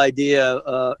humble idea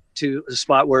to a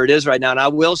spot where it is right now. And I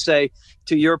will say,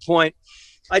 to your point,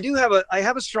 I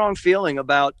have a strong feeling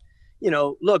about, you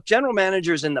know, look, general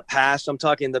managers in the past, I'm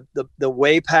talking the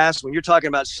way past, when you're talking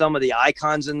about some of the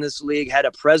icons in this league, had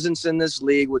a presence in this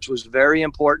league, which was very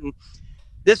important.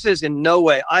 This is in no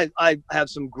way, I have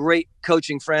some great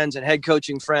coaching friends and head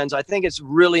coaching friends. I think it's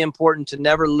really important to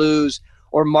never lose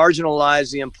or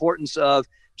marginalize the importance of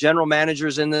general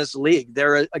managers in this league.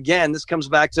 There, again, this comes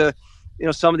back to, you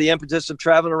know, some of the impetus of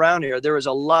traveling around here. There is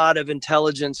a lot of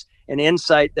intelligence and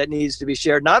insight that needs to be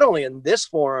shared, not only in this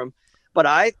forum, but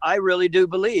I really do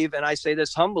believe, and I say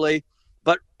this humbly,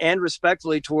 and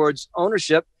respectfully towards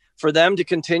ownership, for them to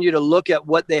continue to look at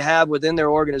what they have within their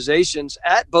organizations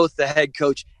at both the head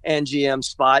coach and GM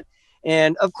spot.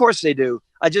 And of course they do.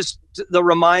 The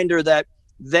reminder that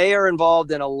they are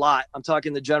involved in a lot. I'm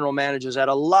talking the general managers at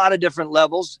a lot of different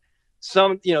levels.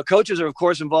 Some, you know, coaches are of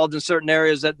course involved in certain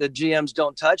areas that the GMs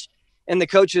don't touch. And the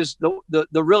coaches, the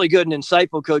really good and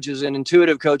insightful coaches and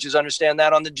intuitive coaches understand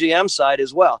that on the GM side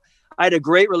as well. I had a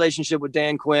great relationship with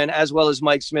Dan Quinn as well as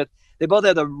Mike Smith. They both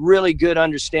have a really good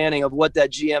understanding of what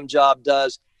that GM job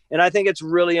does. And I think it's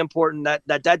really important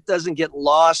that doesn't get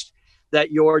lost,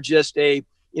 that you're just a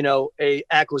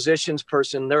acquisitions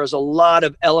person. There is a lot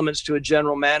of elements to a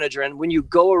general manager. And when you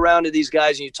go around to these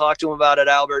guys and you talk to them about it,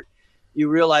 Albert, you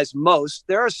realize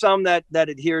there are some that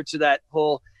adhere to that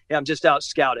whole, yeah, I'm just out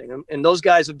scouting. And those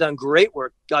guys have done great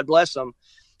work. God bless them.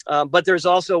 But there's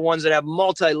also ones that have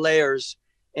multi-layers.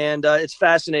 And it's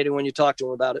fascinating when you talk to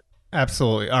them about it.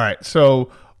 Absolutely. All right. So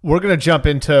we're going to jump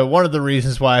into one of the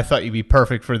reasons why I thought you'd be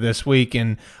perfect for this week.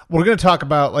 And we're going to talk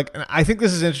about, like, I think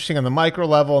this is interesting on the micro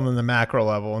level and then the macro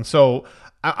level. And so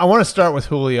I want to start with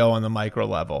Julio on the micro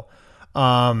level.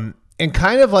 And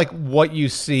kind of like what you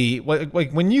see,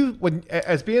 like when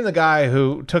as being the guy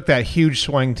who took that huge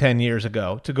swing 10 years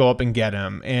ago to go up and get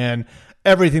him, and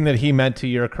everything that he meant to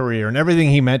your career and everything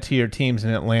he meant to your teams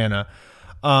in Atlanta,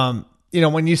 you know,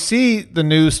 when you see the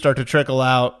news start to trickle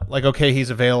out, like, okay, he's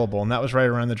available, and that was right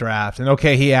around the draft, and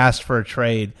okay, he asked for a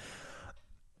trade,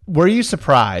 were you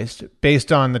surprised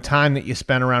based on the time that you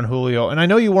spent around Julio? And I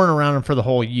know you weren't around him for the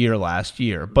whole year last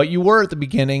year, but you were at the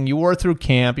beginning, you were through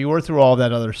camp, you were through all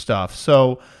that other stuff.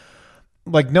 So,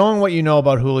 like, knowing what you know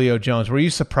about Julio Jones, were you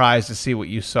surprised to see what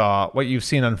you've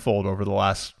seen unfold over the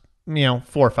last, 4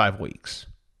 or 5 weeks?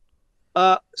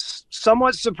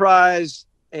 Somewhat surprised.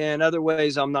 In other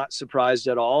ways, I'm not surprised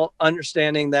at all,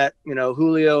 understanding that,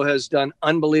 Julio has done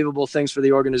unbelievable things for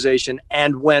the organization.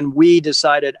 And when we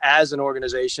decided as an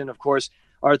organization, of course,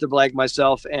 Arthur Blank,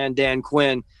 myself, and Dan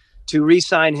Quinn, to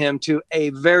re-sign him to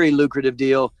a very lucrative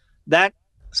deal, that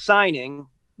signing,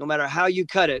 no matter how you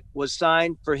cut it, was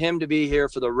signed for him to be here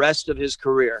for the rest of his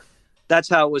career. That's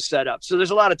how it was set up. So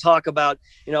there's a lot of talk about,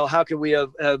 how could we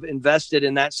have invested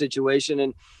in that situation?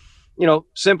 And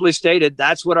simply stated,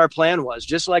 that's what our plan was,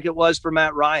 just like it was for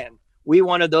Matt Ryan. We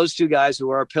wanted those two guys who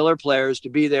are our pillar players to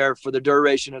be there for the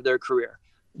duration of their career.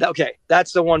 Okay,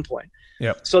 that's the one point.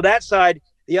 Yep. So that side,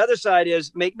 the other side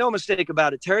is, make no mistake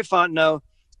about it, Terry Fontenot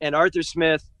and Arthur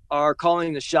Smith are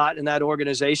calling the shot in that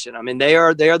organization. I mean, they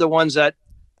are the ones that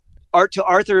are, to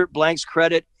Arthur Blank's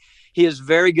credit, he is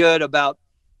very good about,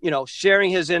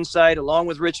 sharing his insight along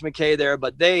with Rich McKay there,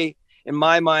 but in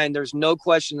my mind, there's no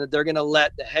question that they're going to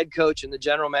let the head coach and the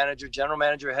general manager,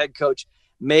 head coach,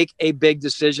 make a big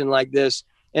decision like this.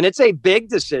 And it's a big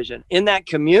decision in that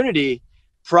community,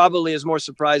 probably is more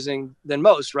surprising than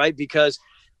most, right? Because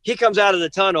he comes out of the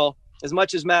tunnel, as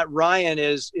much as Matt Ryan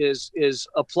is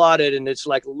applauded and it's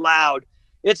like loud,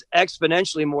 it's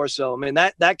exponentially more so. I mean,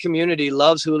 that community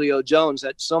loves Julio Jones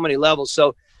at so many levels.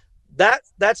 So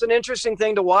that's an interesting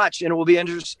thing to watch, and it will be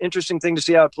an interesting thing to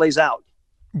see how it plays out.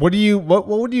 What do you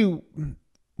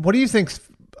think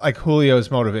like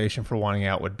Julio's motivation for wanting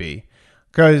out would be.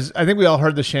 Because I think we all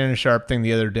heard the Shannon Sharp thing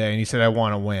the other day, and he said, I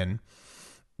want to win.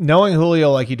 Knowing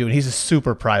Julio like you do, and he's a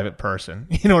super private person.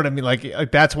 You know what I mean?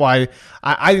 Like that's why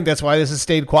I think that's why this has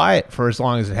stayed quiet for as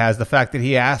long as it has. The fact that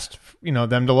he asked,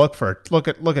 them to look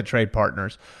at trade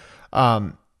partners.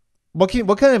 What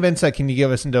kind of insight can you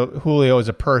give us into Julio as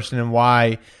a person and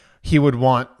why he would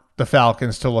want the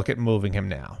Falcons to look at moving him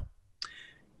now?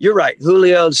 You're right.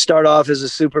 Julio started off as a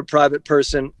super private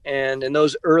person, and in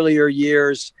those earlier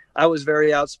years, I was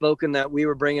very outspoken that we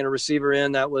were bringing a receiver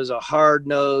in that was a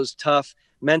hard-nosed, tough,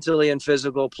 mentally and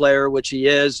physical player, which he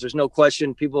is. There's no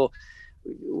question. People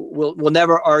will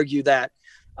never argue that.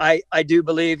 I do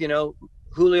believe,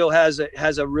 Julio has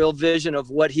a real vision of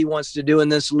what he wants to do in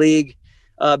this league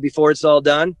before it's all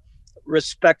done.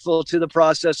 Respectful to the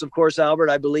process, of course, Albert.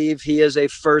 I believe he is a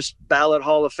first ballot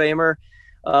Hall of Famer.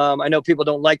 I know people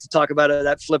don't like to talk about it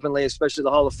that flippantly, especially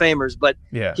the Hall of Famers, but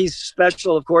he's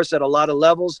special, of course, at a lot of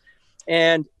levels.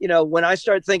 And, when I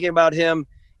start thinking about him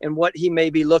and what he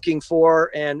may be looking for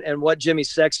and what Jimmy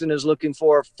Sexton is looking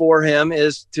for him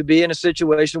is to be in a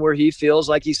situation where he feels,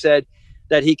 like he said,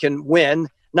 that he can win.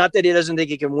 Not that he doesn't think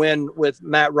he can win with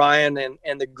Matt Ryan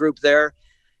and the group there.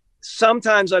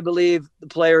 Sometimes I believe the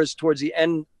players towards the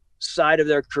end side of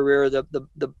their career, the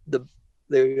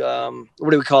what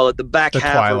do we call it? The back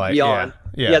half twilight, or beyond.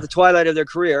 Yeah, the twilight of their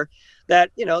career, that,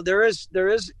 there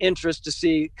is interest to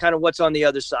see kind of what's on the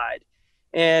other side.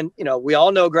 And, we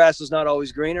all know grass is not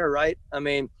always greener, right? I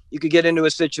mean, you could get into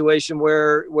a situation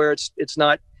where it's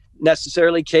not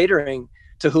necessarily catering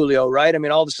to Julio, right? I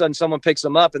mean, all of a sudden someone picks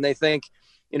him up and they think,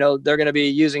 they're going to be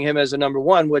using him as a number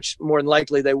one, which more than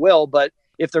likely they will. But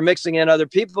if they're mixing in other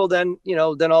people, then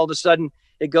all of a sudden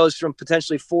it goes from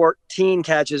potentially 14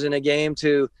 catches in a game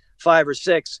to 5 or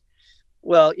 6.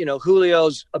 Well,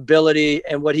 Julio's ability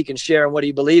and what he can share and what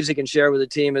he believes he can share with the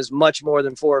team is much more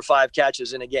than 4 or 5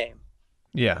 catches in a game.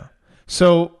 Yeah.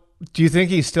 So do you think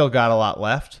he's still got a lot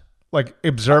left? Like,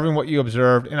 observing what you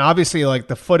observed, and obviously, like,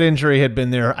 the foot injury had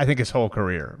been there, I think, his whole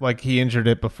career. Like, he injured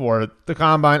it before the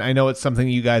combine. I know it's something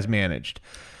you guys managed.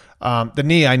 The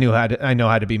knee, I know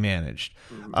how to be managed.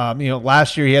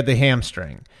 Last year he had the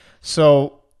hamstring.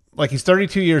 So, like, he's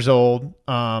 32 years old.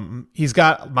 He's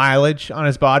got mileage on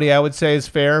his body, I would say is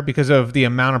fair, because of the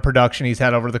amount of production he's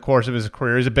had over the course of his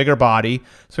career. He's a bigger body,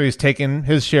 so he's taken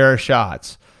his share of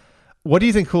shots. What do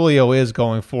you think Julio is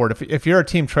going forward? If you're a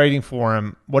team trading for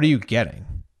him, what are you getting?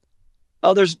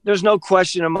 Oh, there's no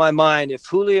question in my mind. If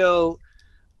Julio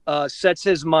sets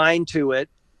his mind to it,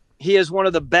 he is one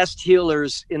of the best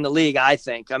healers in the league, I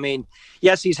think. I mean,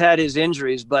 yes, he's had his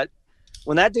injuries, but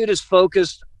when that dude is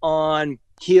focused on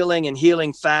healing and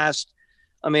healing fast,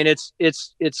 I mean,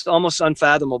 it's almost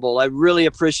unfathomable. I really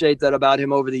appreciate that about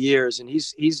him over the years, and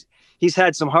he's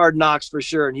had some hard knocks for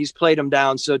sure, and he's played them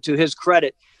down. So to his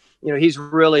credit, he's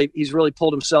really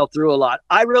pulled himself through a lot.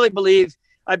 I believe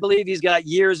he's got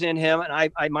years in him,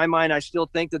 and in my mind, I still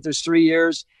think that there's 3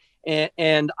 years,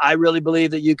 and I really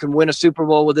believe that you can win a Super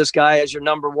Bowl with this guy as your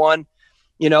number one.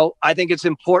 I think it's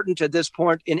important at this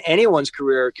point in anyone's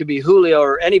career, it could be Julio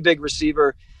or any big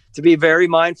receiver, to be very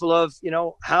mindful of,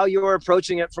 how you're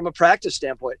approaching it from a practice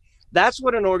standpoint. That's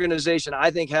what an organization,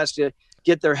 I think, has to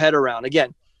get their head around.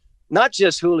 Again, not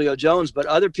just Julio Jones, but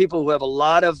other people who have a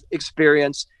lot of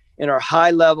experience and are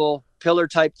high-level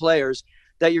pillar-type players,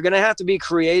 that you're going to have to be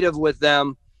creative with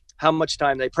them, how much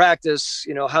time they practice,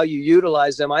 how you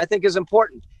utilize them, I think is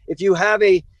important. If you have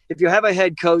a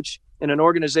head coach in an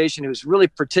organization who's really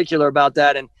particular about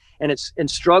that and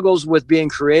struggles with being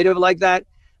creative like that,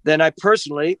 then I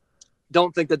personally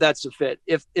don't think that that's a fit.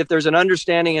 If there's an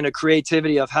understanding and a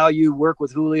creativity of how you work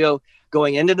with Julio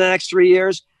going into the next 3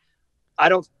 years, I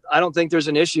don't think there's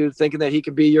an issue thinking that he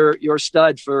could be your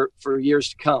stud for years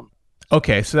to come.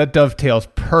 Okay, so that dovetails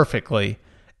perfectly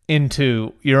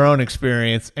into your own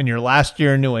experience and your last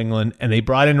year in New England, and they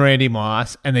brought in Randy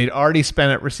Moss, and they'd already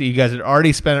spent at receiver. You guys had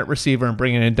already spent at receiver and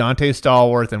bringing in Dante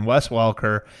Stallworth and Wes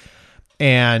Welker,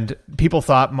 and people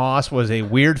thought Moss was a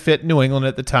weird fit in New England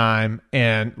at the time,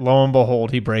 and lo and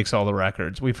behold, he breaks all the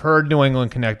records. We've heard New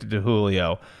England connected to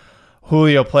Julio.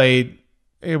 Julio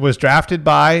was drafted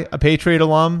by a Patriot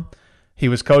alum. He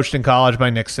was coached in college by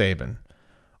Nick Saban.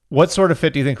 What sort of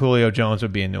fit do you think Julio Jones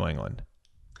would be in New England?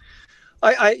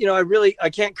 I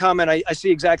can't comment. I see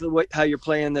exactly how you're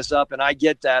playing this up, and I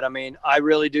get that. I mean, I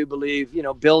really do believe,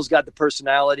 Bill's got the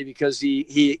personality because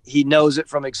he knows it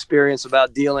from experience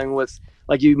about dealing with,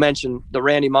 like you mentioned, the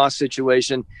Randy Moss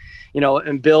situation,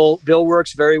 and Bill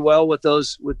works very well with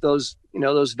those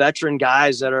veteran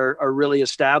guys that are really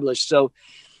established. So,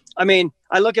 I mean,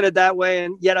 I look at it that way,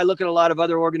 and yet I look at a lot of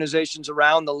other organizations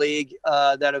around the league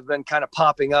that have been kind of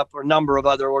popping up, or a number of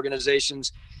other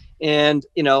organizations. And,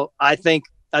 I think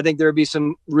there would be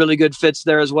some really good fits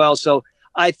there as well. So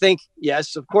I think,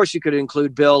 yes, of course you could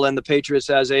include Bill and the Patriots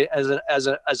as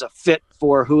a fit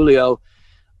for Julio.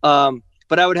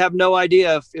 But I would have no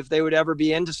idea if they would ever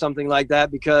be into something like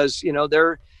that, because,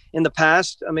 they're in the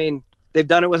past. I mean, they've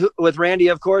done it with Randy,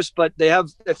 of course, but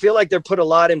I feel like they're put a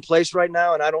lot in place right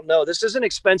now. And I don't know, this is an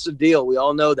expensive deal. We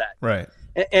all know that. Right.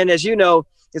 And as you know,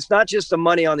 it's not just the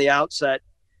money on the outset,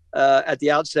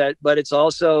 but it's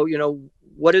also,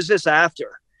 what is this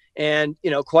after? And,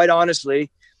 quite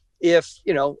honestly, if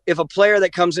a player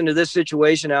that comes into this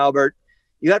situation, Albert,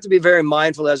 you have to be very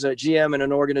mindful as a GM in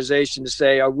an organization to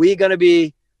say, are we going to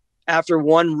be, after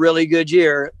one really good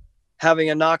year, having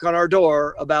a knock on our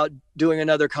door about doing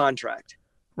another contract?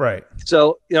 Right.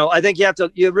 So, I think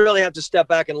you really have to step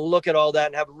back and look at all that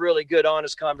and have really good,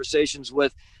 honest conversations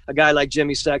with a guy like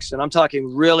Jimmy Sexton. I'm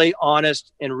talking really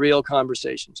honest and real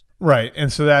conversations. Right.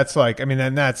 And so that's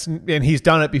and he's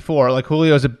done it before. Like,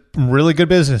 Julio's a really good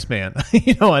businessman,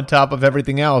 on top of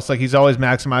everything else. Like, he's always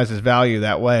maximized his value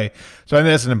that way. So I think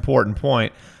that's an important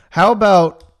point. How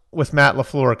about with Matt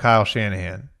LaFleur, Kyle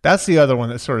Shanahan? That's the other one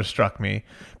that sort of struck me,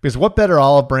 because what better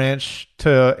olive branch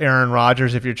to Aaron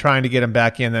Rodgers if you're trying to get him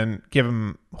back in than give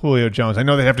him Julio Jones? I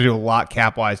know they have to do a lot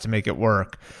cap-wise to make it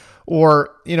work.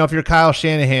 Or, if you're Kyle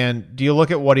Shanahan, do you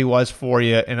look at what he was for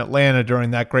you in Atlanta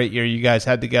during that great year you guys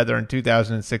had together in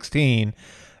 2016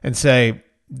 and say,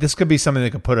 this could be something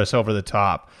that could put us over the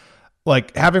top?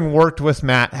 Like, having worked with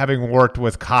Matt, having worked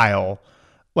with Kyle,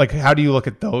 like, how do you look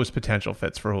at those potential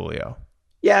fits for Julio?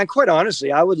 Yeah, and quite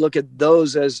honestly, I would look at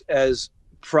those as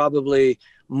probably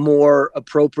more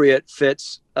appropriate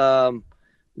fits than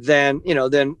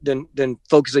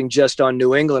focusing just on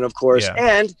New England, of course. Yeah.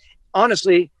 And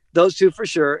honestly, those two for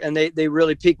sure. And they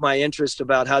really piqued my interest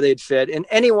about how they'd fit. And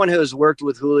anyone who has worked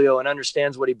with Julio and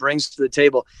understands what he brings to the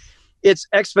table, it's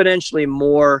exponentially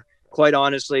more, quite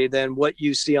honestly, than what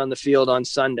you see on the field on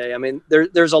Sunday. I mean,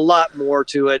 there's a lot more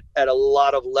to it at a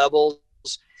lot of levels.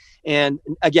 And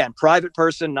again, private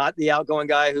person, not the outgoing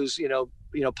guy who's,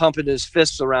 pumping his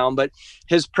fists around, but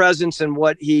his presence and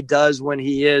what he does when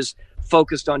he is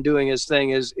focused on doing his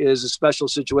thing is a special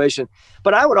situation.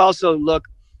 But I would also look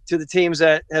to the teams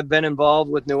that have been involved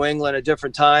with New England at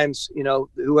different times,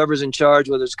 whoever's in charge,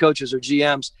 whether it's coaches or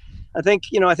GMs. I think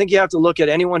you have to look at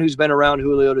anyone who's been around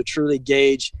Julio to truly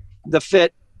gauge the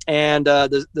fit and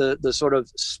the sort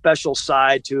of special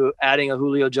side to adding a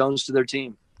Julio Jones to their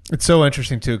team. It's so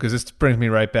interesting too, because this brings me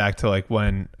right back to like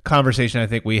when conversation I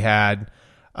think we had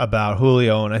about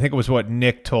Julio, and I think it was what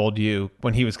Nick told you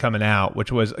when he was coming out,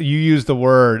 which was, you used the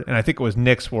word, and I think it was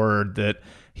Nick's word that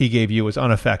he gave you, was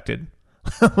unaffected.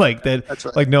 Like that, that's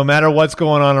right. Like no matter what's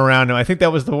going on around him, I think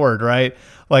that was the word, right?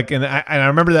 Like, and I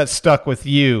remember that stuck with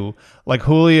you. Like,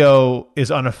 Julio is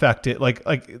unaffected. Like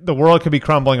the world could be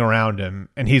crumbling around him,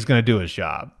 and he's going to do his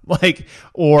job. Like,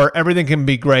 or everything can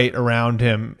be great around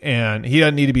him, and he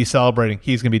doesn't need to be celebrating.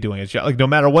 He's going to be doing his job. Like, no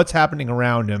matter what's happening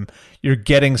around him, you're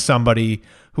getting somebody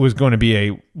who is going to be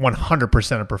a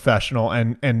 100% a professional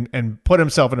and put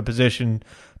himself in a position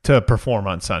to perform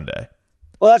on Sunday.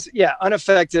 Well,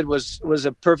 unaffected was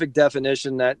a perfect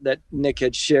definition that Nick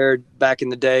had shared back in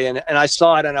the day. And I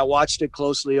saw it and I watched it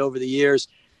closely over the years.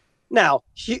 Now,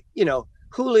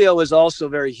 Julio is also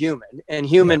very human, and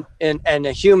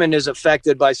a human is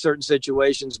affected by certain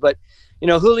situations. But,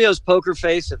 Julio's poker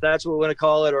face, if that's what we want to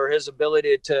call it, or his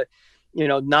ability to,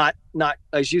 not,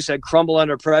 as you said, crumble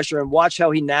under pressure, and watch how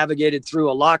he navigated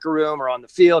through a locker room or on the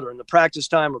field or in the practice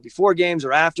time or before games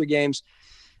or after games.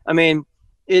 I mean,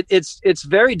 it's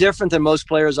very different than most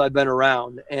players I've been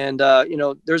around. And,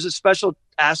 there's a special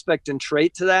aspect and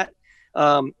trait to that.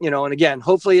 And again,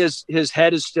 hopefully his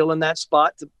head is still in that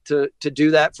spot to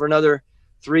do that for another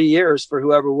 3 years for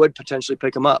whoever would potentially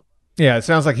pick him up. Yeah. It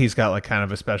sounds like he's got like kind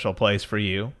of a special place for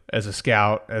you as a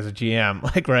scout, as a GM,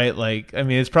 like, right. Like, I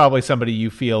mean, it's probably somebody you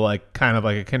feel like kind of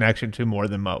like a connection to more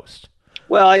than most.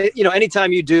 Well,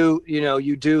 anytime you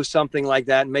do something like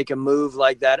that and make a move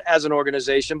like that as an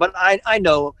organization, but I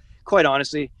know, quite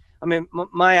honestly, I mean,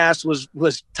 my ass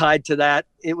was tied to that.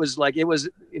 It was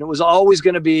always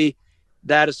going to be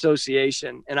that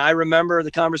association. And I remember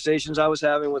the conversations I was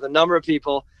having with a number of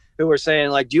people who were saying,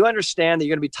 like, do you understand that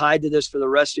you're going to be tied to this for the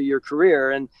rest of your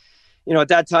career? And, at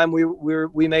that time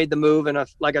we made the move. And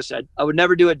like I said, I would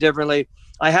never do it differently.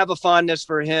 I have a fondness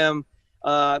for him.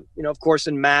 Of course,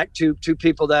 in Matt, two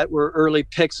people that were early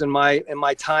picks in my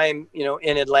time,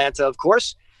 in Atlanta, of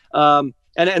course. And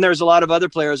there's a lot of other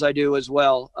players I do as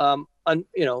well.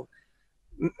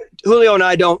 Julio and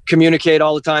I don't communicate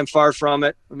all the time, far from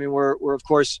it. I mean, we're of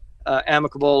course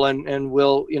amicable and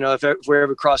we'll, if we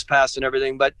ever cross paths and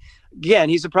everything, but again,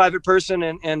 he's a private person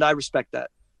and I respect that.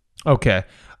 Okay.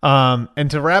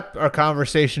 And to wrap our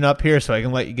conversation up here so I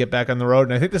can let you get back on the road,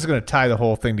 and I think this is going to tie the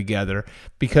whole thing together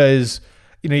because,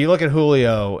 you look at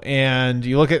Julio and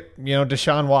you look at,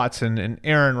 Deshaun Watson and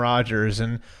Aaron Rodgers,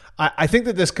 and I think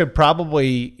that this could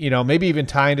probably, maybe even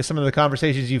tie into some of the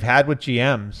conversations you've had with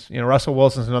GMs. Russell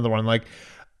Wilson's another one, like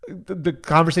the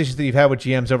conversations that you've had with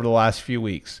GMs over the last few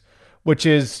weeks, which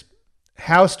is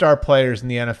how star players in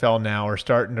the NFL now are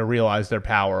starting to realize their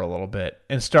power a little bit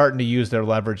and starting to use their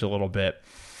leverage a little bit.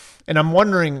 And I'm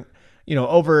wondering,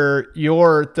 over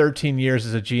your 13 years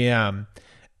as a GM,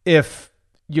 if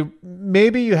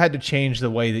you had to change the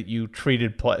way that you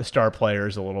treated star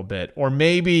players a little bit, or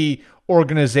maybe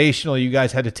organizationally you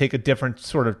guys had to take a different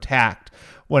sort of tact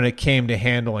when it came to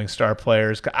handling star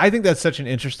players. I think that's such an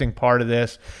interesting part of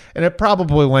this, and it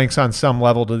probably links on some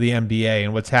level to the NBA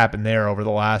and what's happened there over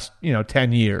the last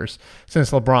 10 years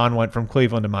since LeBron went from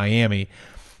Cleveland to Miami.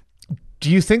 Do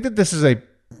you think that this is a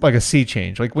sea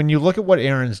change? Like when you look at what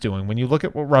Aaron's doing, when you look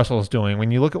at what Russell's doing,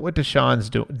 when you look at what Deshaun's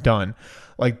done,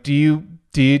 like do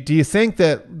you think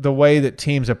that the way that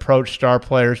teams approach star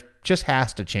players just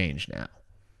has to change now?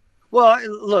 Well,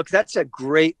 look, that's a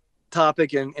great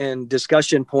topic and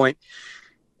discussion point.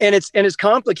 And it's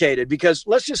complicated because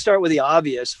let's just start with the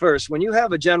obvious first. When you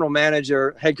have a general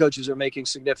manager, head coaches are making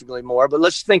significantly more, but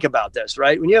let's think about this,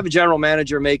 right? When you have a general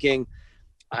manager making,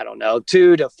 I don't know,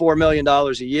 $2 to $4 million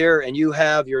a year, and you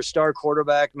have your star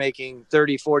quarterback making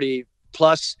 30, 40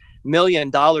 plus $1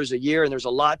 million a year, and there's a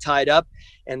lot tied up,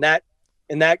 and that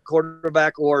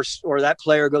quarterback or that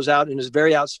player goes out and is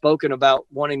very outspoken about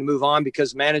wanting to move on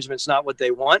because management's not what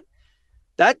they want.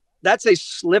 That's a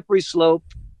slippery slope.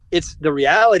 The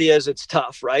reality is it's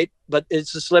tough, right? But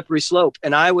it's a slippery slope.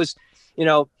 And I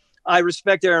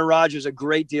respect Aaron Rodgers a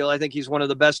great deal. I think he's one of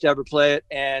the best to ever play it.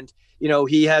 And,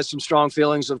 he has some strong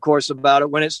feelings, of course, about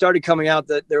it. When it started coming out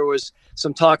that there was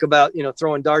some talk about,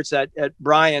 throwing darts at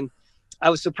Brian, I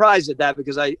was surprised at that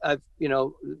because I've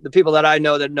the people that I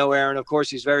know that know Aaron, of course,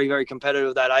 he's very, very competitive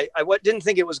with that. I didn't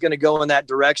think it was going to go in that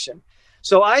direction.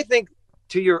 So I think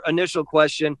to your initial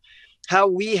question, how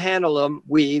we handle them,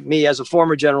 me as a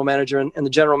former general manager and the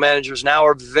general managers now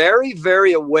are very,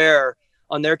 very aware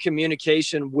on their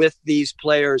communication with these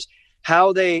players,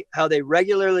 how they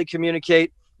regularly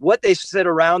communicate, what they sit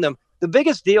around them. The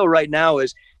biggest deal right now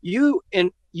is you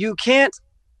can't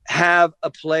have a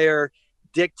player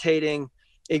dictating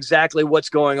exactly what's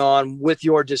going on with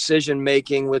your decision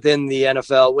making within the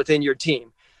NFL, within your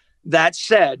team. That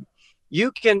said,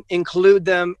 you can include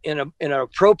them in an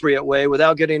appropriate way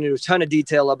without getting into a ton of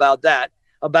detail about that,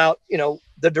 about,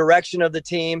 the direction of the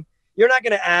team. You're not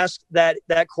going to ask that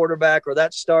quarterback or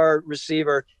that star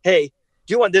receiver, hey,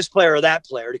 do you want this player or that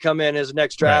player to come in as the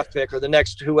next draft pick or the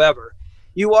next whoever?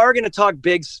 You are going to talk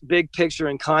big picture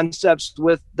and concepts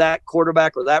with that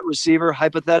quarterback or that receiver,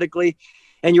 hypothetically,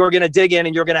 and you're going to dig in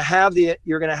and you're going to have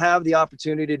the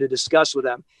opportunity to discuss with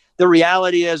them. The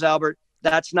reality is, Albert,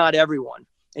 that's not everyone.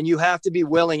 And you have to be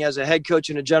willing as a head coach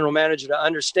and a general manager to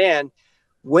understand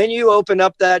when you open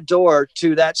up that door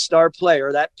to that star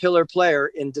player, that pillar player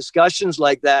in discussions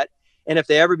like that, and if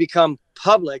they ever become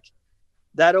public,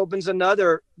 that opens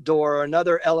another door,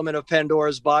 another element of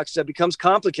Pandora's box that becomes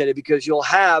complicated because you'll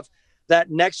have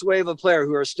that next wave of player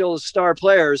who are still star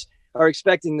players are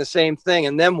expecting the same thing.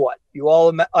 And then what? You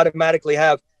all automatically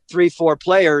have 3-4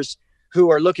 players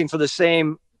who are looking for the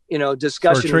same,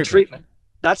 discussion and treatment.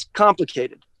 That's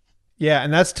complicated. Yeah,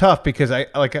 and that's tough because I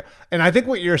think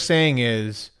what you're saying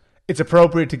is it's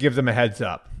appropriate to give them a heads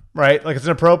up, right? Like it's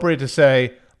appropriate to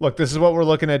say, look, this is what we're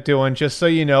looking at doing. Just so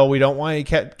you know, we don't want you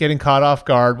getting caught off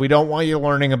guard. We don't want you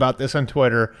learning about this on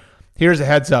Twitter. Here's a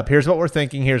heads up. Here's what we're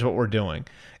thinking. Here's what we're doing.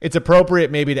 It's appropriate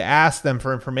maybe to ask them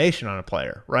for information on a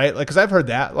player, right? Like, because I've heard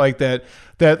that,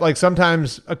 like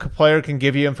sometimes a player can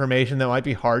give you information that might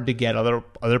be hard to get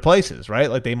other places, right?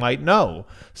 Like they might know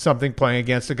something playing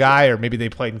against a guy, or maybe they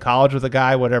played in college with a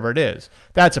guy, whatever it is.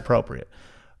 That's appropriate.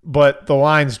 But the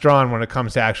line's drawn when it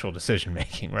comes to actual decition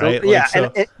making, right? Yeah,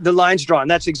 and the line's drawn.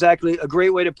 That's exactly a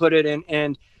great way to put it.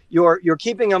 And you're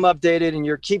keeping them updated and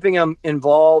you're keeping them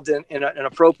involved in an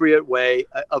appropriate way,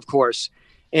 of course.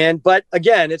 But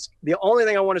again, it's the only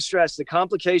thing I want to stress, the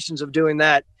complications of doing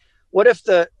that. What if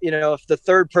if the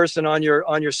third person on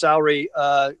your salary,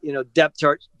 depth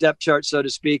chart, so to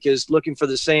speak, is looking for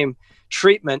the same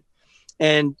treatment,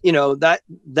 and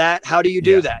that how do you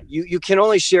do that? You can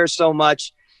only share so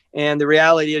much. And the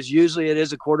reality is usually it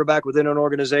is a quarterback within an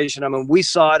organization. I mean, we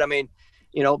saw it. I mean,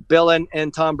 Bill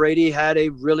and Tom Brady had a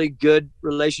really good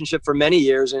relationship for many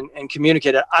years and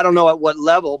communicated. I don't know at what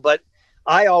level, but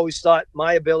I always thought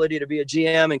my ability to be a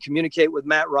GM and communicate with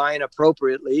Matt Ryan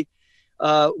appropriately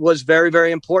was very,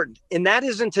 very important. And that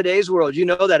is in today's world. You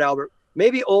know that, Albert.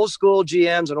 Maybe old school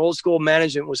GMs and old school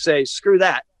management would say, screw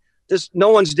that. No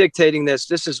one's dictating this.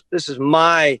 This is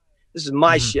my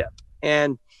ship.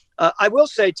 And I will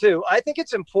say too, I think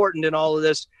it's important in all of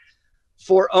this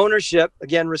for ownership,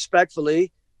 again,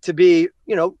 respectfully, to be,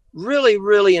 really,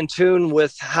 really in tune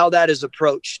with how that is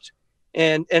approached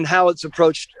and how it's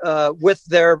approached with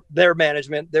their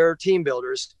management, their team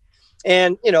builders,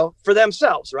 and, for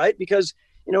themselves, right? Because,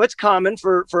 it's common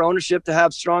for ownership to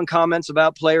have strong comments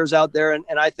about players out there. And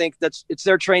I think it's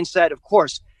their trained set. Of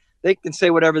course, they can say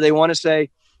whatever they want to say.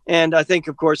 And I think,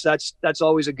 of course, that's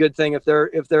always a good thing if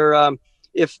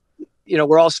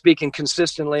we're all speaking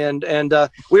consistently. And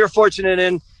we were fortunate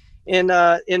in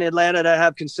Atlanta to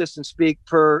have consistent speak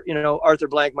per, Arthur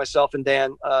Blank, myself, and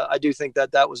Dan. I do think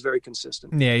that was very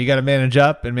consistent. Yeah, you got to manage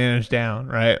up and manage down,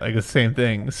 right? Like the same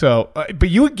thing. So, but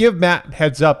you would give Matt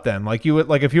heads up then. Like you would,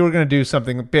 like if you were going to do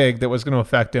something big that was going to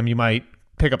affect him, you might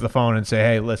pick up the phone and say,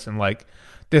 "Hey, listen, like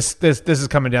this is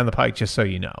coming down the pike, just so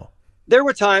you know." There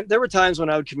were times when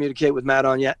I would communicate with Matt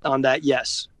on that.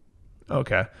 Yes.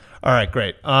 Okay. All right,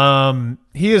 great.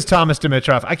 He is Thomas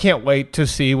Dimitroff. I can't wait to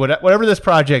see whatever this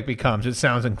project becomes. It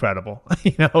sounds incredible.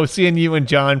 Seeing you and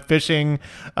John fishing,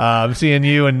 seeing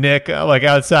you and Nick like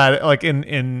outside, like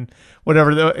in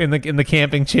whatever in the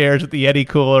camping chairs with the Yeti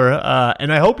cooler.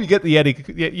 And I hope you get the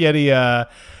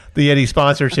Yeti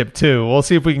sponsorship too. We'll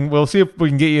see if we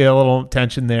can get you a little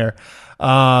attention there.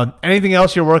 Anything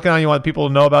else you're working on you want people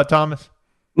to know about, Thomas?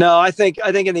 No, I think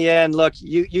in the end, look,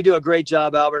 you do a great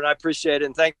job, Albert, and I appreciate it.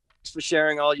 And thanks for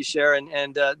sharing all you share.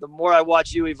 And the more I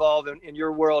watch you evolve in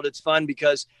your world, it's fun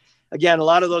because, again, a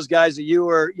lot of those guys that you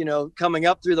were, coming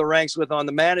up through the ranks with on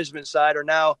the management side are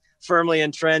now firmly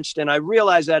entrenched. And I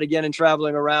realize that again in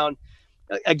traveling around,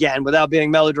 again, without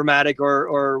being melodramatic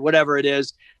or whatever it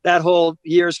is, that whole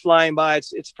year's flying by.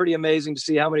 It's pretty amazing to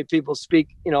see how many people speak,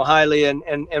 highly and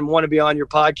want to be on your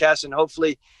podcast. And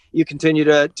hopefully you continue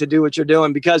to do what you're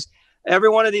doing, because every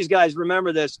one of these guys,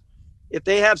 remember this, if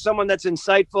they have someone that's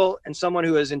insightful and someone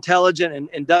who is intelligent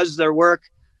and does their work,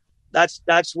 that's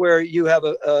where you have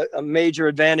a major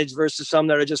advantage versus some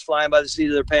that are just flying by the seat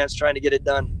of their pants trying to get it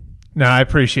done. No, I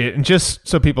appreciate it. And just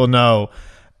so people know,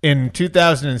 in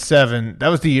 2007, that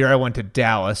was the year I went to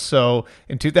Dallas. So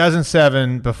in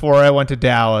 2007, before I went to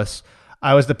Dallas,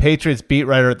 I was the Patriots beat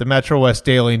writer at the Metro West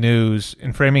Daily News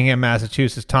in Framingham,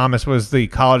 Massachusetts. Thomas was the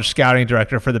college scouting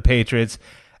director for the Patriots,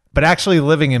 but actually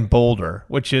living in Boulder,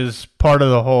 which is part of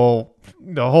the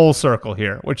whole circle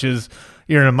here, which is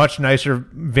you're in a much nicer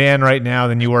van right now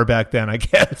than you were back then, I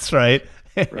guess, right?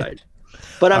 Right.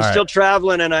 But I'm still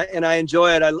traveling and I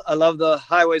enjoy it. I love the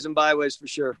highways and byways for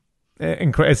sure.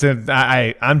 I'm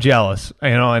jealous,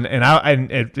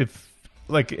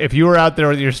 if you were out there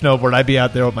with your snowboard, I'd be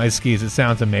out there with my skis. It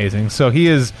sounds amazing. So he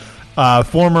is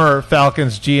former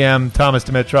Falcons GM, Thomas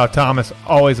Dimitroff. Thomas,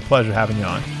 always a pleasure having you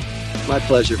on. My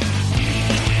pleasure.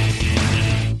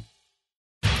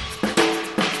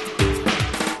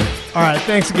 All right,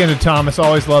 thanks again to Thomas.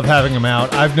 Always love having him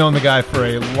out. I've known the guy for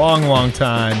a long, long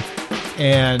time.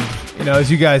 And,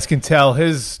 as you guys can tell,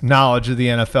 his knowledge of the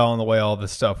NFL and the way all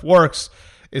this stuff works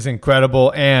is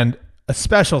incredible. And a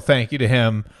special thank you to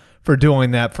him for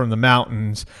doing that from the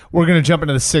mountains. We're going to jump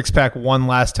into the six-pack one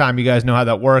last time. You guys know how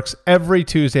that works. Every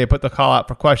Tuesday, I put the call out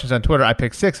for questions on Twitter. I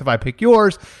pick 6. If I pick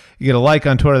yours, you get a like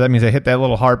on Twitter. That means I hit that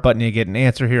little heart button. You get an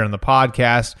answer here on the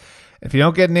podcast. If you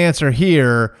don't get an answer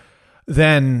here,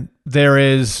 then there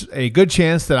is a good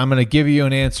chance that I'm going to give you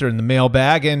an answer in the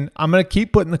mailbag, and I'm going to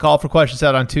keep putting the call for questions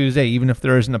out on Tuesday, even if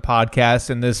there isn't a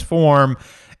podcast in this form.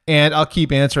 And I'll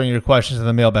keep answering your questions in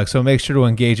the mailbag. So make sure to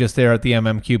engage us there at the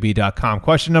mmqb.com.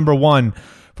 Question number 1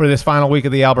 for this final week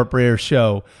of the Albert Breer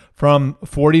Show from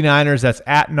 49ers. That's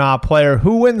at Nah Player.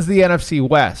 Who wins the NFC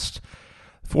West?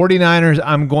 49ers,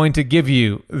 I'm going to give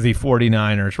you the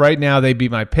 49ers. Right now, they'd be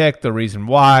my pick. The reason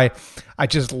why, I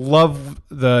just love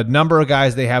the number of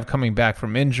guys they have coming back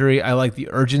from injury. I like the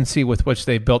urgency with which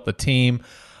they built the team.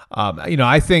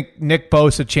 I think Nick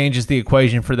Bosa changes the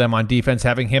equation for them on defense,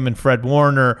 having him and Fred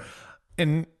Warner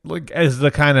and as the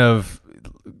kind of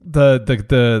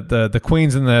the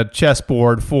queens in the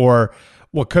chessboard for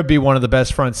what could be one of the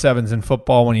best front sevens in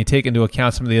football when you take into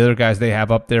account some of the other guys they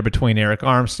have up there between Eric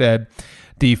Armstead,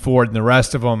 D Ford, and the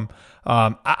rest of them.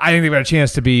 I think they've got a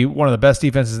chance to be one of the best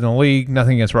defenses in the league.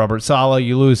 Nothing against Robert Saleh.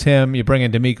 You lose him, you bring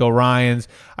in D'Amico Ryans.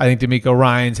 I think D'Amico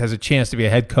Ryans has a chance to be a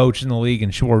head coach in the league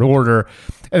in short order.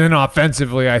 And then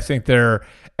offensively, I think they're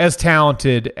as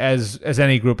talented as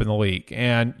any group in the league.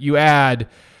 And you add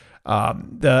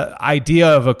the idea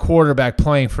of a quarterback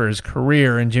playing for his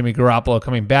career and Jimmy Garoppolo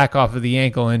coming back off of the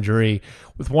ankle injury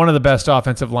with one of the best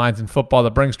offensive lines in football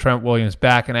that brings Trent Williams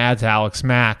back and adds Alex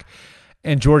Mack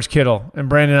and George Kittle and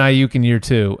Brandon Ayuk in year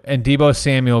 2 and Deebo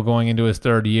Samuel going into his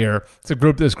 3rd year. It's a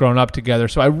group that's grown up together.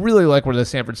 So I really like where the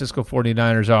San Francisco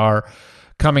 49ers are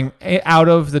coming out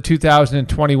of the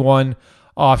 2021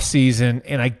 offseason,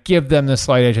 and I give them the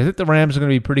slight edge. I think the Rams are going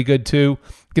to be pretty good too.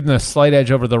 Give them a slight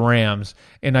edge over the Rams,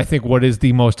 and I think what is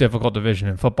the most difficult division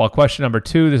in football. Question number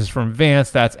 2, this is from Vance.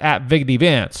 That's at Vigdy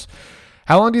Vance.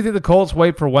 How long do you think the Colts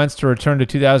wait for Wentz to return to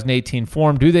 2018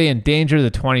 form? Do they endanger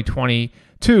the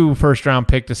 2022 first-round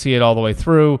pick to see it all the way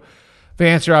through?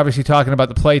 Vance, you're obviously talking about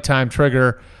the playtime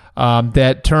trigger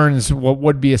that turns what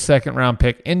would be a second-round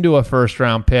pick into a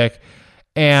first-round pick,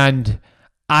 and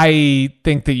I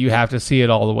think that you have to see it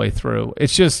all the way through.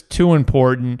 It's just too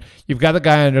important. You've got the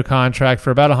guy under contract for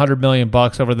about $100 million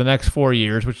over the next 4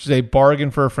 years, which is a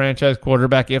bargain for a franchise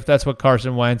quarterback if that's what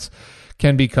Carson Wentz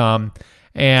can become.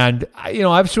 And,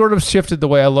 I've sort of shifted the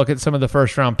way I look at some of the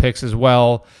first-round picks as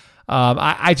well.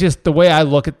 The way I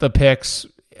look at the picks,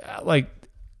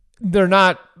 they're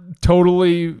not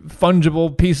totally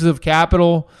fungible pieces of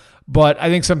capital, but I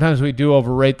think sometimes we do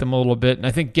overrate them a little bit. And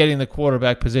I think getting the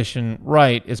quarterback position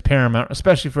right is paramount,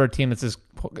 especially for a team that's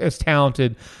as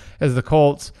talented as the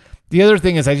Colts. The other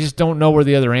thing is I just don't know where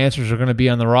the other answers are going to be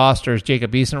on the roster. Is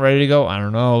Jacob Eason ready to go? I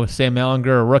don't know. Sam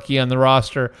Ehlinger, a rookie on the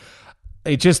roster.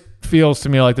 It just feels to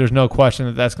me like there's no question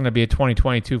that that's going to be a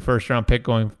 2022 first-round pick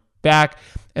going back,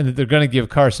 and that they're going to give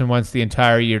Carson Wentz the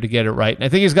entire year to get it right. And I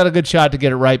think he's got a good shot to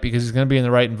get it right because he's going to be in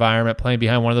the right environment, playing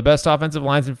behind one of the best offensive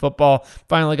lines in football.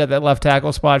 Finally got that left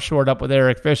tackle spot shored up with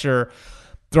Eric Fisher,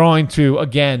 throwing to,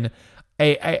 again,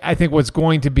 I think what's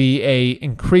going to be a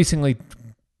increasingly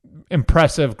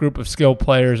impressive group of skilled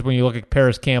players when you look at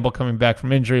Paris Campbell coming back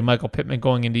from injury, Michael Pittman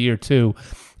going into year 2,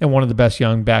 and one of the best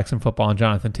young backs in football, and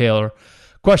Jonathan Taylor.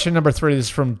 Question number 3, this is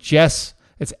from Jess.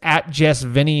 It's at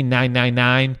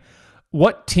JessVinny999.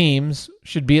 What teams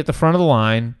should be at the front of the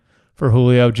line for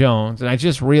Julio Jones? And I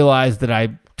just realized that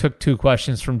I took 2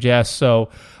 questions from Jess, so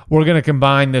we're going to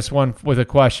combine this one with a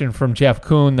question from Jeff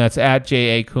Kuhn. That's at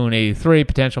JAKoon83.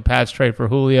 Potential Pats trade for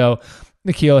Julio,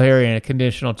 N'Keal Harry, and a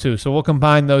conditional 2. So we'll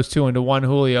combine those 2 into one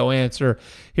Julio answer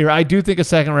here. I do think a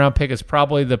second-round pick is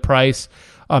probably the price.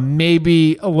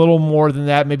 Maybe a little more than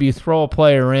that. Maybe you throw a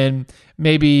player in.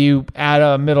 Maybe you add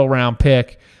a middle-round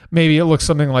pick. Maybe it looks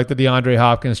something like the DeAndre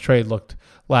Hopkins trade looked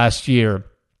last year.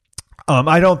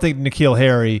 I don't think N'Keal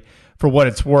Harry, for what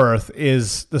it's worth,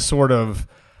 is the sort of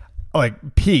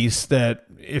piece that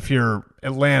if you're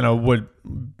Atlanta would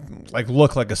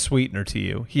look like a sweetener to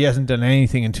you. He hasn't done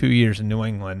anything in 2 years in New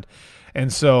England.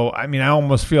 And so, I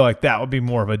almost feel like that would be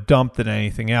more of a dump than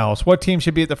anything else. What team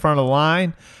should be at the front of the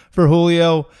line for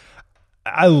Julio?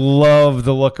 I love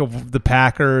the look of the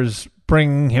Packers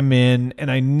bringing him in,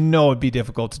 and I know it'd be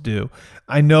difficult to do.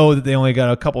 I know that they only got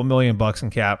a couple $1 million in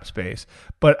cap space,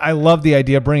 but I love the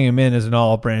idea of bringing him in as an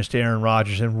olive branch to Aaron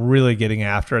Rodgers and really getting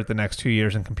after it the next 2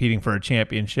 years and competing for a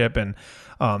championship. And,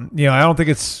 I don't think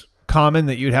it's common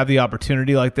that you'd have the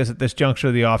opportunity like this at this juncture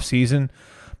of the offseason,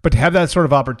 but to have that sort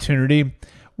of opportunity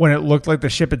when it looked like the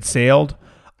ship had sailed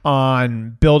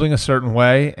on building a certain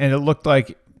way, and it looked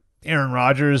like Aaron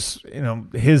Rodgers,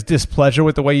 his displeasure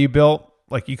with the way you built,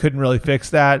 you couldn't really fix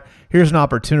that. Here's an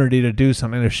opportunity to do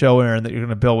something to show Aaron that you're going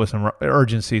to build with some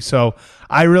urgency. So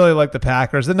I really like the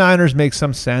Packers. The Niners make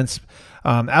some sense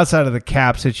outside of the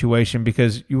cap situation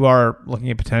because you are looking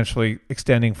at potentially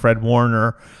extending Fred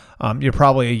Warner. You're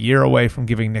probably a year away from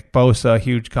giving Nick Bosa a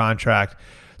huge contract.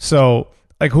 So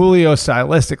Julio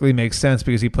stylistically makes sense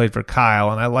because he played for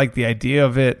Kyle, and I like the idea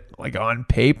of it on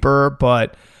paper,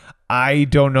 but I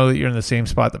don't know that you're in the same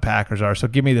spot the Packers are. So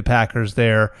give me the Packers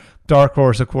there. Dark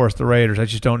horse, of course, the Raiders. I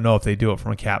just don't know if they do it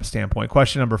from a cap standpoint.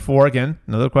 Question number 4, again,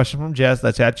 another question from Jess.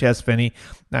 That's at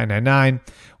JessVinny999.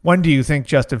 When do you think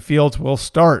Justin Fields will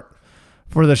start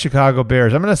for the Chicago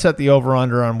Bears? I'm going to set the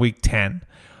over-under on week 10.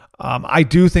 I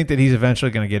do think that he's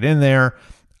eventually going to get in there.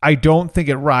 I don't think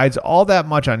it rides all that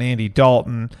much on Andy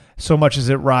Dalton so much as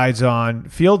it rides on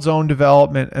Fields' own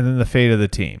development and then the fate of the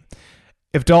team.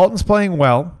 If Dalton's playing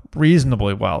well,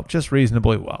 reasonably well, just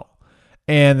reasonably well,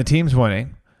 and the team's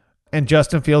winning, and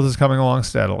Justin Fields is coming along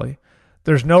steadily,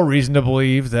 there's no reason to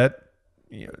believe that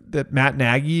that Matt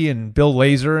Nagy and Bill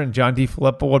Lazor and John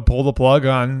DeFilippo would pull the plug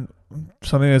on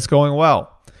something that's going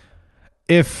well.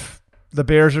 If the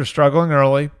Bears are struggling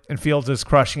early and Fields is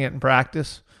crushing it in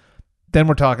practice, then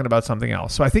we're talking about something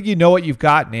else. So I think you know what you've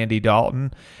got in Andy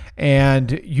Dalton,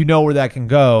 and you know where that can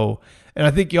go. And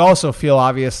I think you also feel,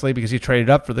 obviously, because you traded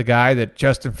up for the guy, that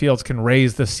Justin Fields can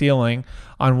raise the ceiling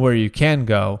on where you can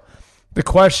go. The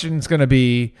question is going to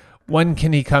be, when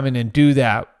can he come in and do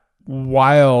that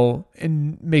while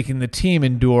making the team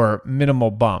endure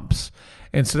minimal bumps?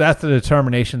 And so that's the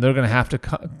determination they're going to have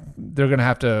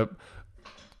to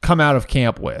come out of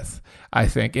camp with, I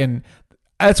think. And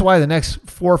that's why the next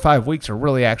 4 or 5 weeks are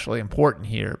really actually important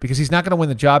here, because he's not going to win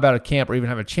the job out of camp or even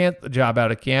have a chance at the job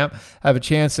out of camp, have a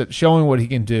chance at showing what he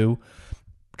can do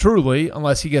truly,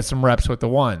 unless he gets some reps with the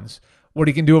ones. What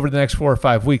he can do over the next 4 or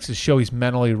 5 weeks is show he's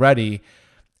mentally ready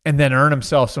and then earn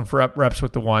himself some reps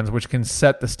with the ones, which can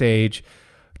set the stage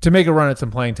to make a run at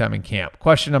some playing time in camp.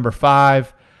 Question number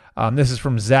 5. This is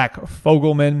from Zach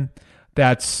Fogelman.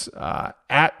 That's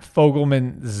at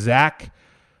Fogelman Zach.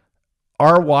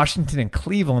 Are Washington and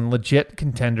Cleveland legit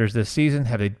contenders this season?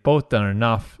 Have they both done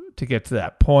enough to get to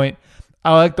that point?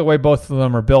 I like the way both of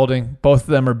them are building. Both of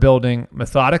them are building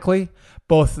methodically.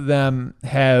 Both of them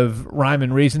have rhyme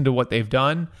and reason to what they've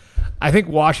done. I think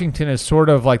Washington is sort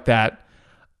of like that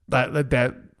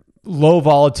low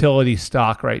volatility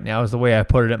stock right now, is the way I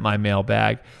put it in my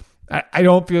mailbag. I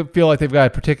don't feel like they've got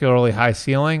a particularly high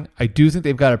ceiling. I do think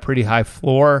they've got a pretty high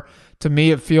floor. To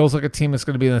me, it feels like a team that's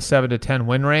going to be in the 7 to 10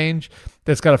 win range,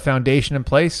 that's got a foundation in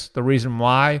place. The reason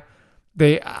why,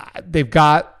 they've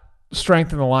got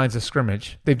strength in the lines of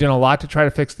scrimmage. They've done a lot to try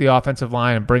to fix the offensive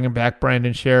line and bringing back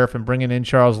Brandon Sheriff and bringing in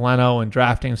Charles Leno and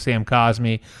drafting Sam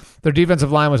Cosmi. Their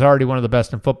defensive line was already one of the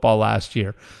best in football last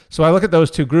year. So I look at those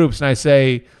two groups and I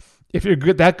say, if you're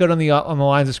that good on the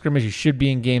lines of scrimmage, you should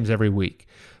be in games every week.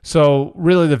 So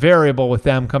really the variable with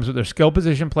them comes with their skill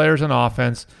position players on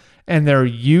offense and their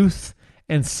youth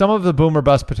and some of the boom or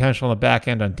bust potential on the back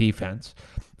end on defense.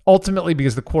 Ultimately,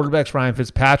 because the quarterback's Ryan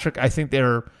Fitzpatrick, I think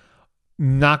they're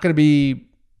not going to be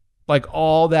like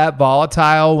all that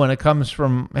volatile when it comes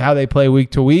from how they play week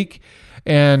to week.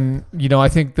 And, I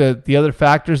think that the other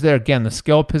factors there, again, the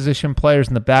skill position players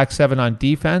in the back seven on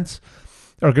defense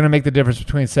are going to make the difference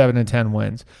between 7 and 10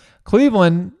 wins.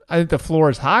 Cleveland, I think the floor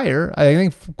is higher. I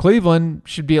think Cleveland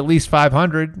should be at least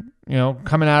 500,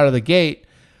 coming out of the gate.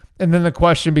 And then the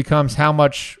question becomes, how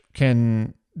much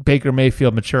can Baker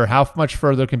Mayfield mature? How much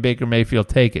further can Baker Mayfield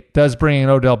take it? Does bringing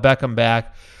Odell Beckham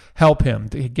back help him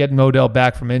to get Odell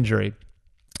back from injury?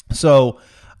 So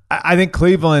I think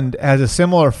Cleveland has a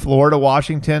similar floor to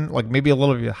Washington, like maybe a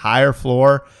little bit higher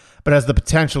floor, but has the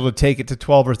potential to take it to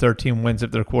 12 or 13 wins if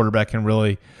their quarterback can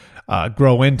really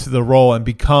grow into the role and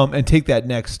take that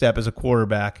next step as a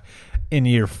quarterback in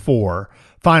year 4.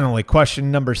 Finally,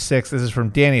 question number 6. This is from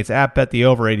Danny. It's at Bet the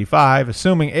Over 85.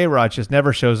 Assuming A-Rod just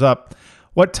never shows up,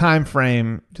 what time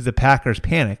frame do the Packers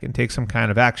panic and take some kind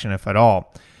of action, if at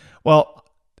all? Well,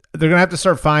 they're going to have to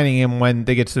start finding him when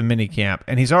they get to the mini camp,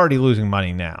 and he's already losing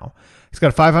money now. He's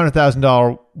got a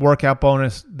 $500,000 workout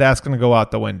bonus. That's going to go out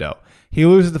the window. He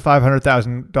loses the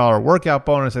 $500,000 workout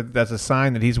bonus. I think that's a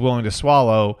sign that he's willing to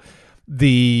swallow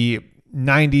the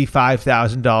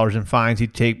 $95,000 in fines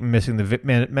he'd take missing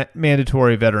the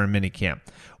mandatory veteran minicamp.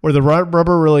 Where the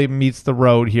rubber really meets the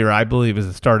road here, I believe, is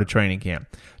the start of training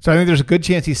camp. So I think there's a good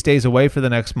chance he stays away for the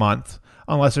next month,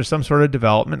 unless there's some sort of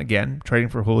development, again, trading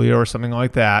for Julio or something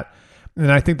like that. And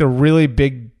I think the really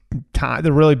big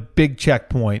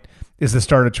checkpoint is the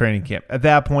start of training camp. At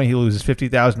that point, he loses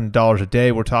 $50,000 a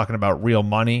day. We're talking about real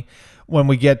money. When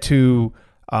we get to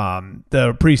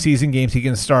the preseason games, he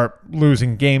can start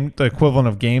losing the equivalent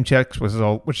of game checks, which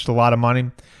is a lot of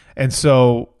money. And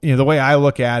so, the way I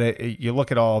look at it, you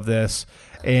look at all of this,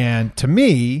 and to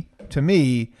me,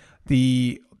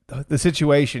 the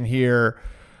situation here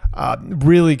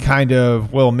really kind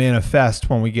of will manifest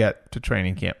when we get to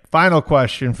training camp. Final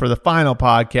question for the final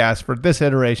podcast for this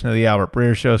iteration of the Albert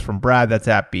Breer Show is from Brad. That's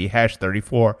at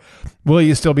B#34. Will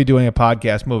you still be doing a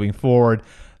podcast moving forward?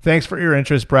 Thanks for your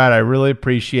interest, Brad. I really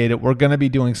appreciate it. We're going to be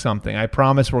doing something. I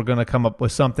promise we're going to come up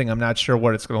with something. I'm not sure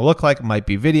what it's going to look like. It might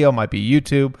be video, it might be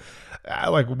YouTube,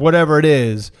 like whatever it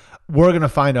is. We're going to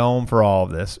find a home for all of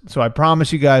this. So I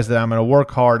promise you guys that I'm going to work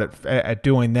hard at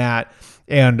doing that.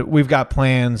 And we've got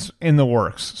plans in the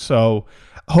works. So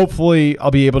hopefully I'll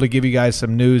be able to give you guys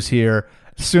some news here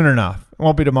soon enough. It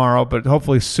won't be tomorrow, but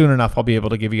hopefully soon enough I'll be able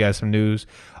to give you guys some news.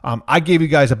 I gave you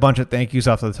guys a bunch of thank yous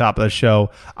off the top of the show.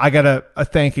 I got to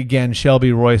thank again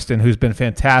Shelby Royston, who's been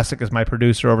fantastic as my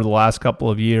producer over the last couple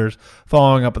of years,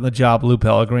 following up on the job Lou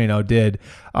Pellegrino did.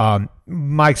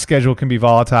 My schedule can be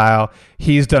volatile.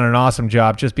 He's done an awesome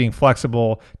job just being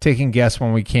flexible, taking guests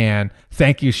when we can.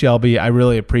 Thank you, Shelby. I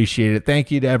really appreciate it.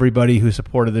 Thank you to everybody who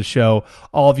supported the show.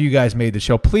 All of you guys made the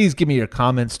show. Please give me your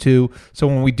comments too. So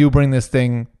when we do bring this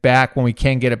thing back, when we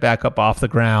can get it back up off the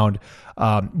ground,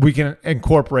 we can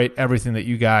incorporate everything that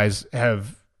you guys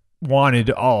have wanted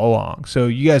all along. So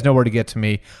you guys know where to get to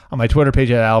me on my Twitter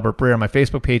page at Albert Breer, on my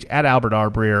Facebook page at Albert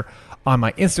R. Breer, on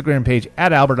my Instagram page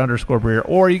at Albert_Breer,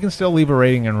 or you can still leave a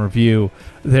rating and review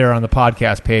there on the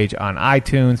podcast page on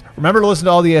iTunes. Remember to listen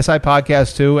to all the SI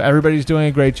podcasts too. Everybody's doing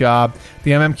a great job.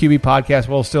 The MMQB podcast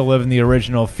will still live in the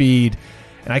original feed.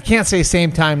 And I can't say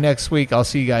same time next week. I'll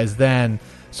see you guys then.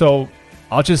 So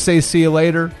I'll just say see you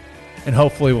later, and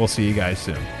hopefully we'll see you guys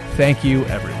soon. Thank you,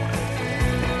 everyone.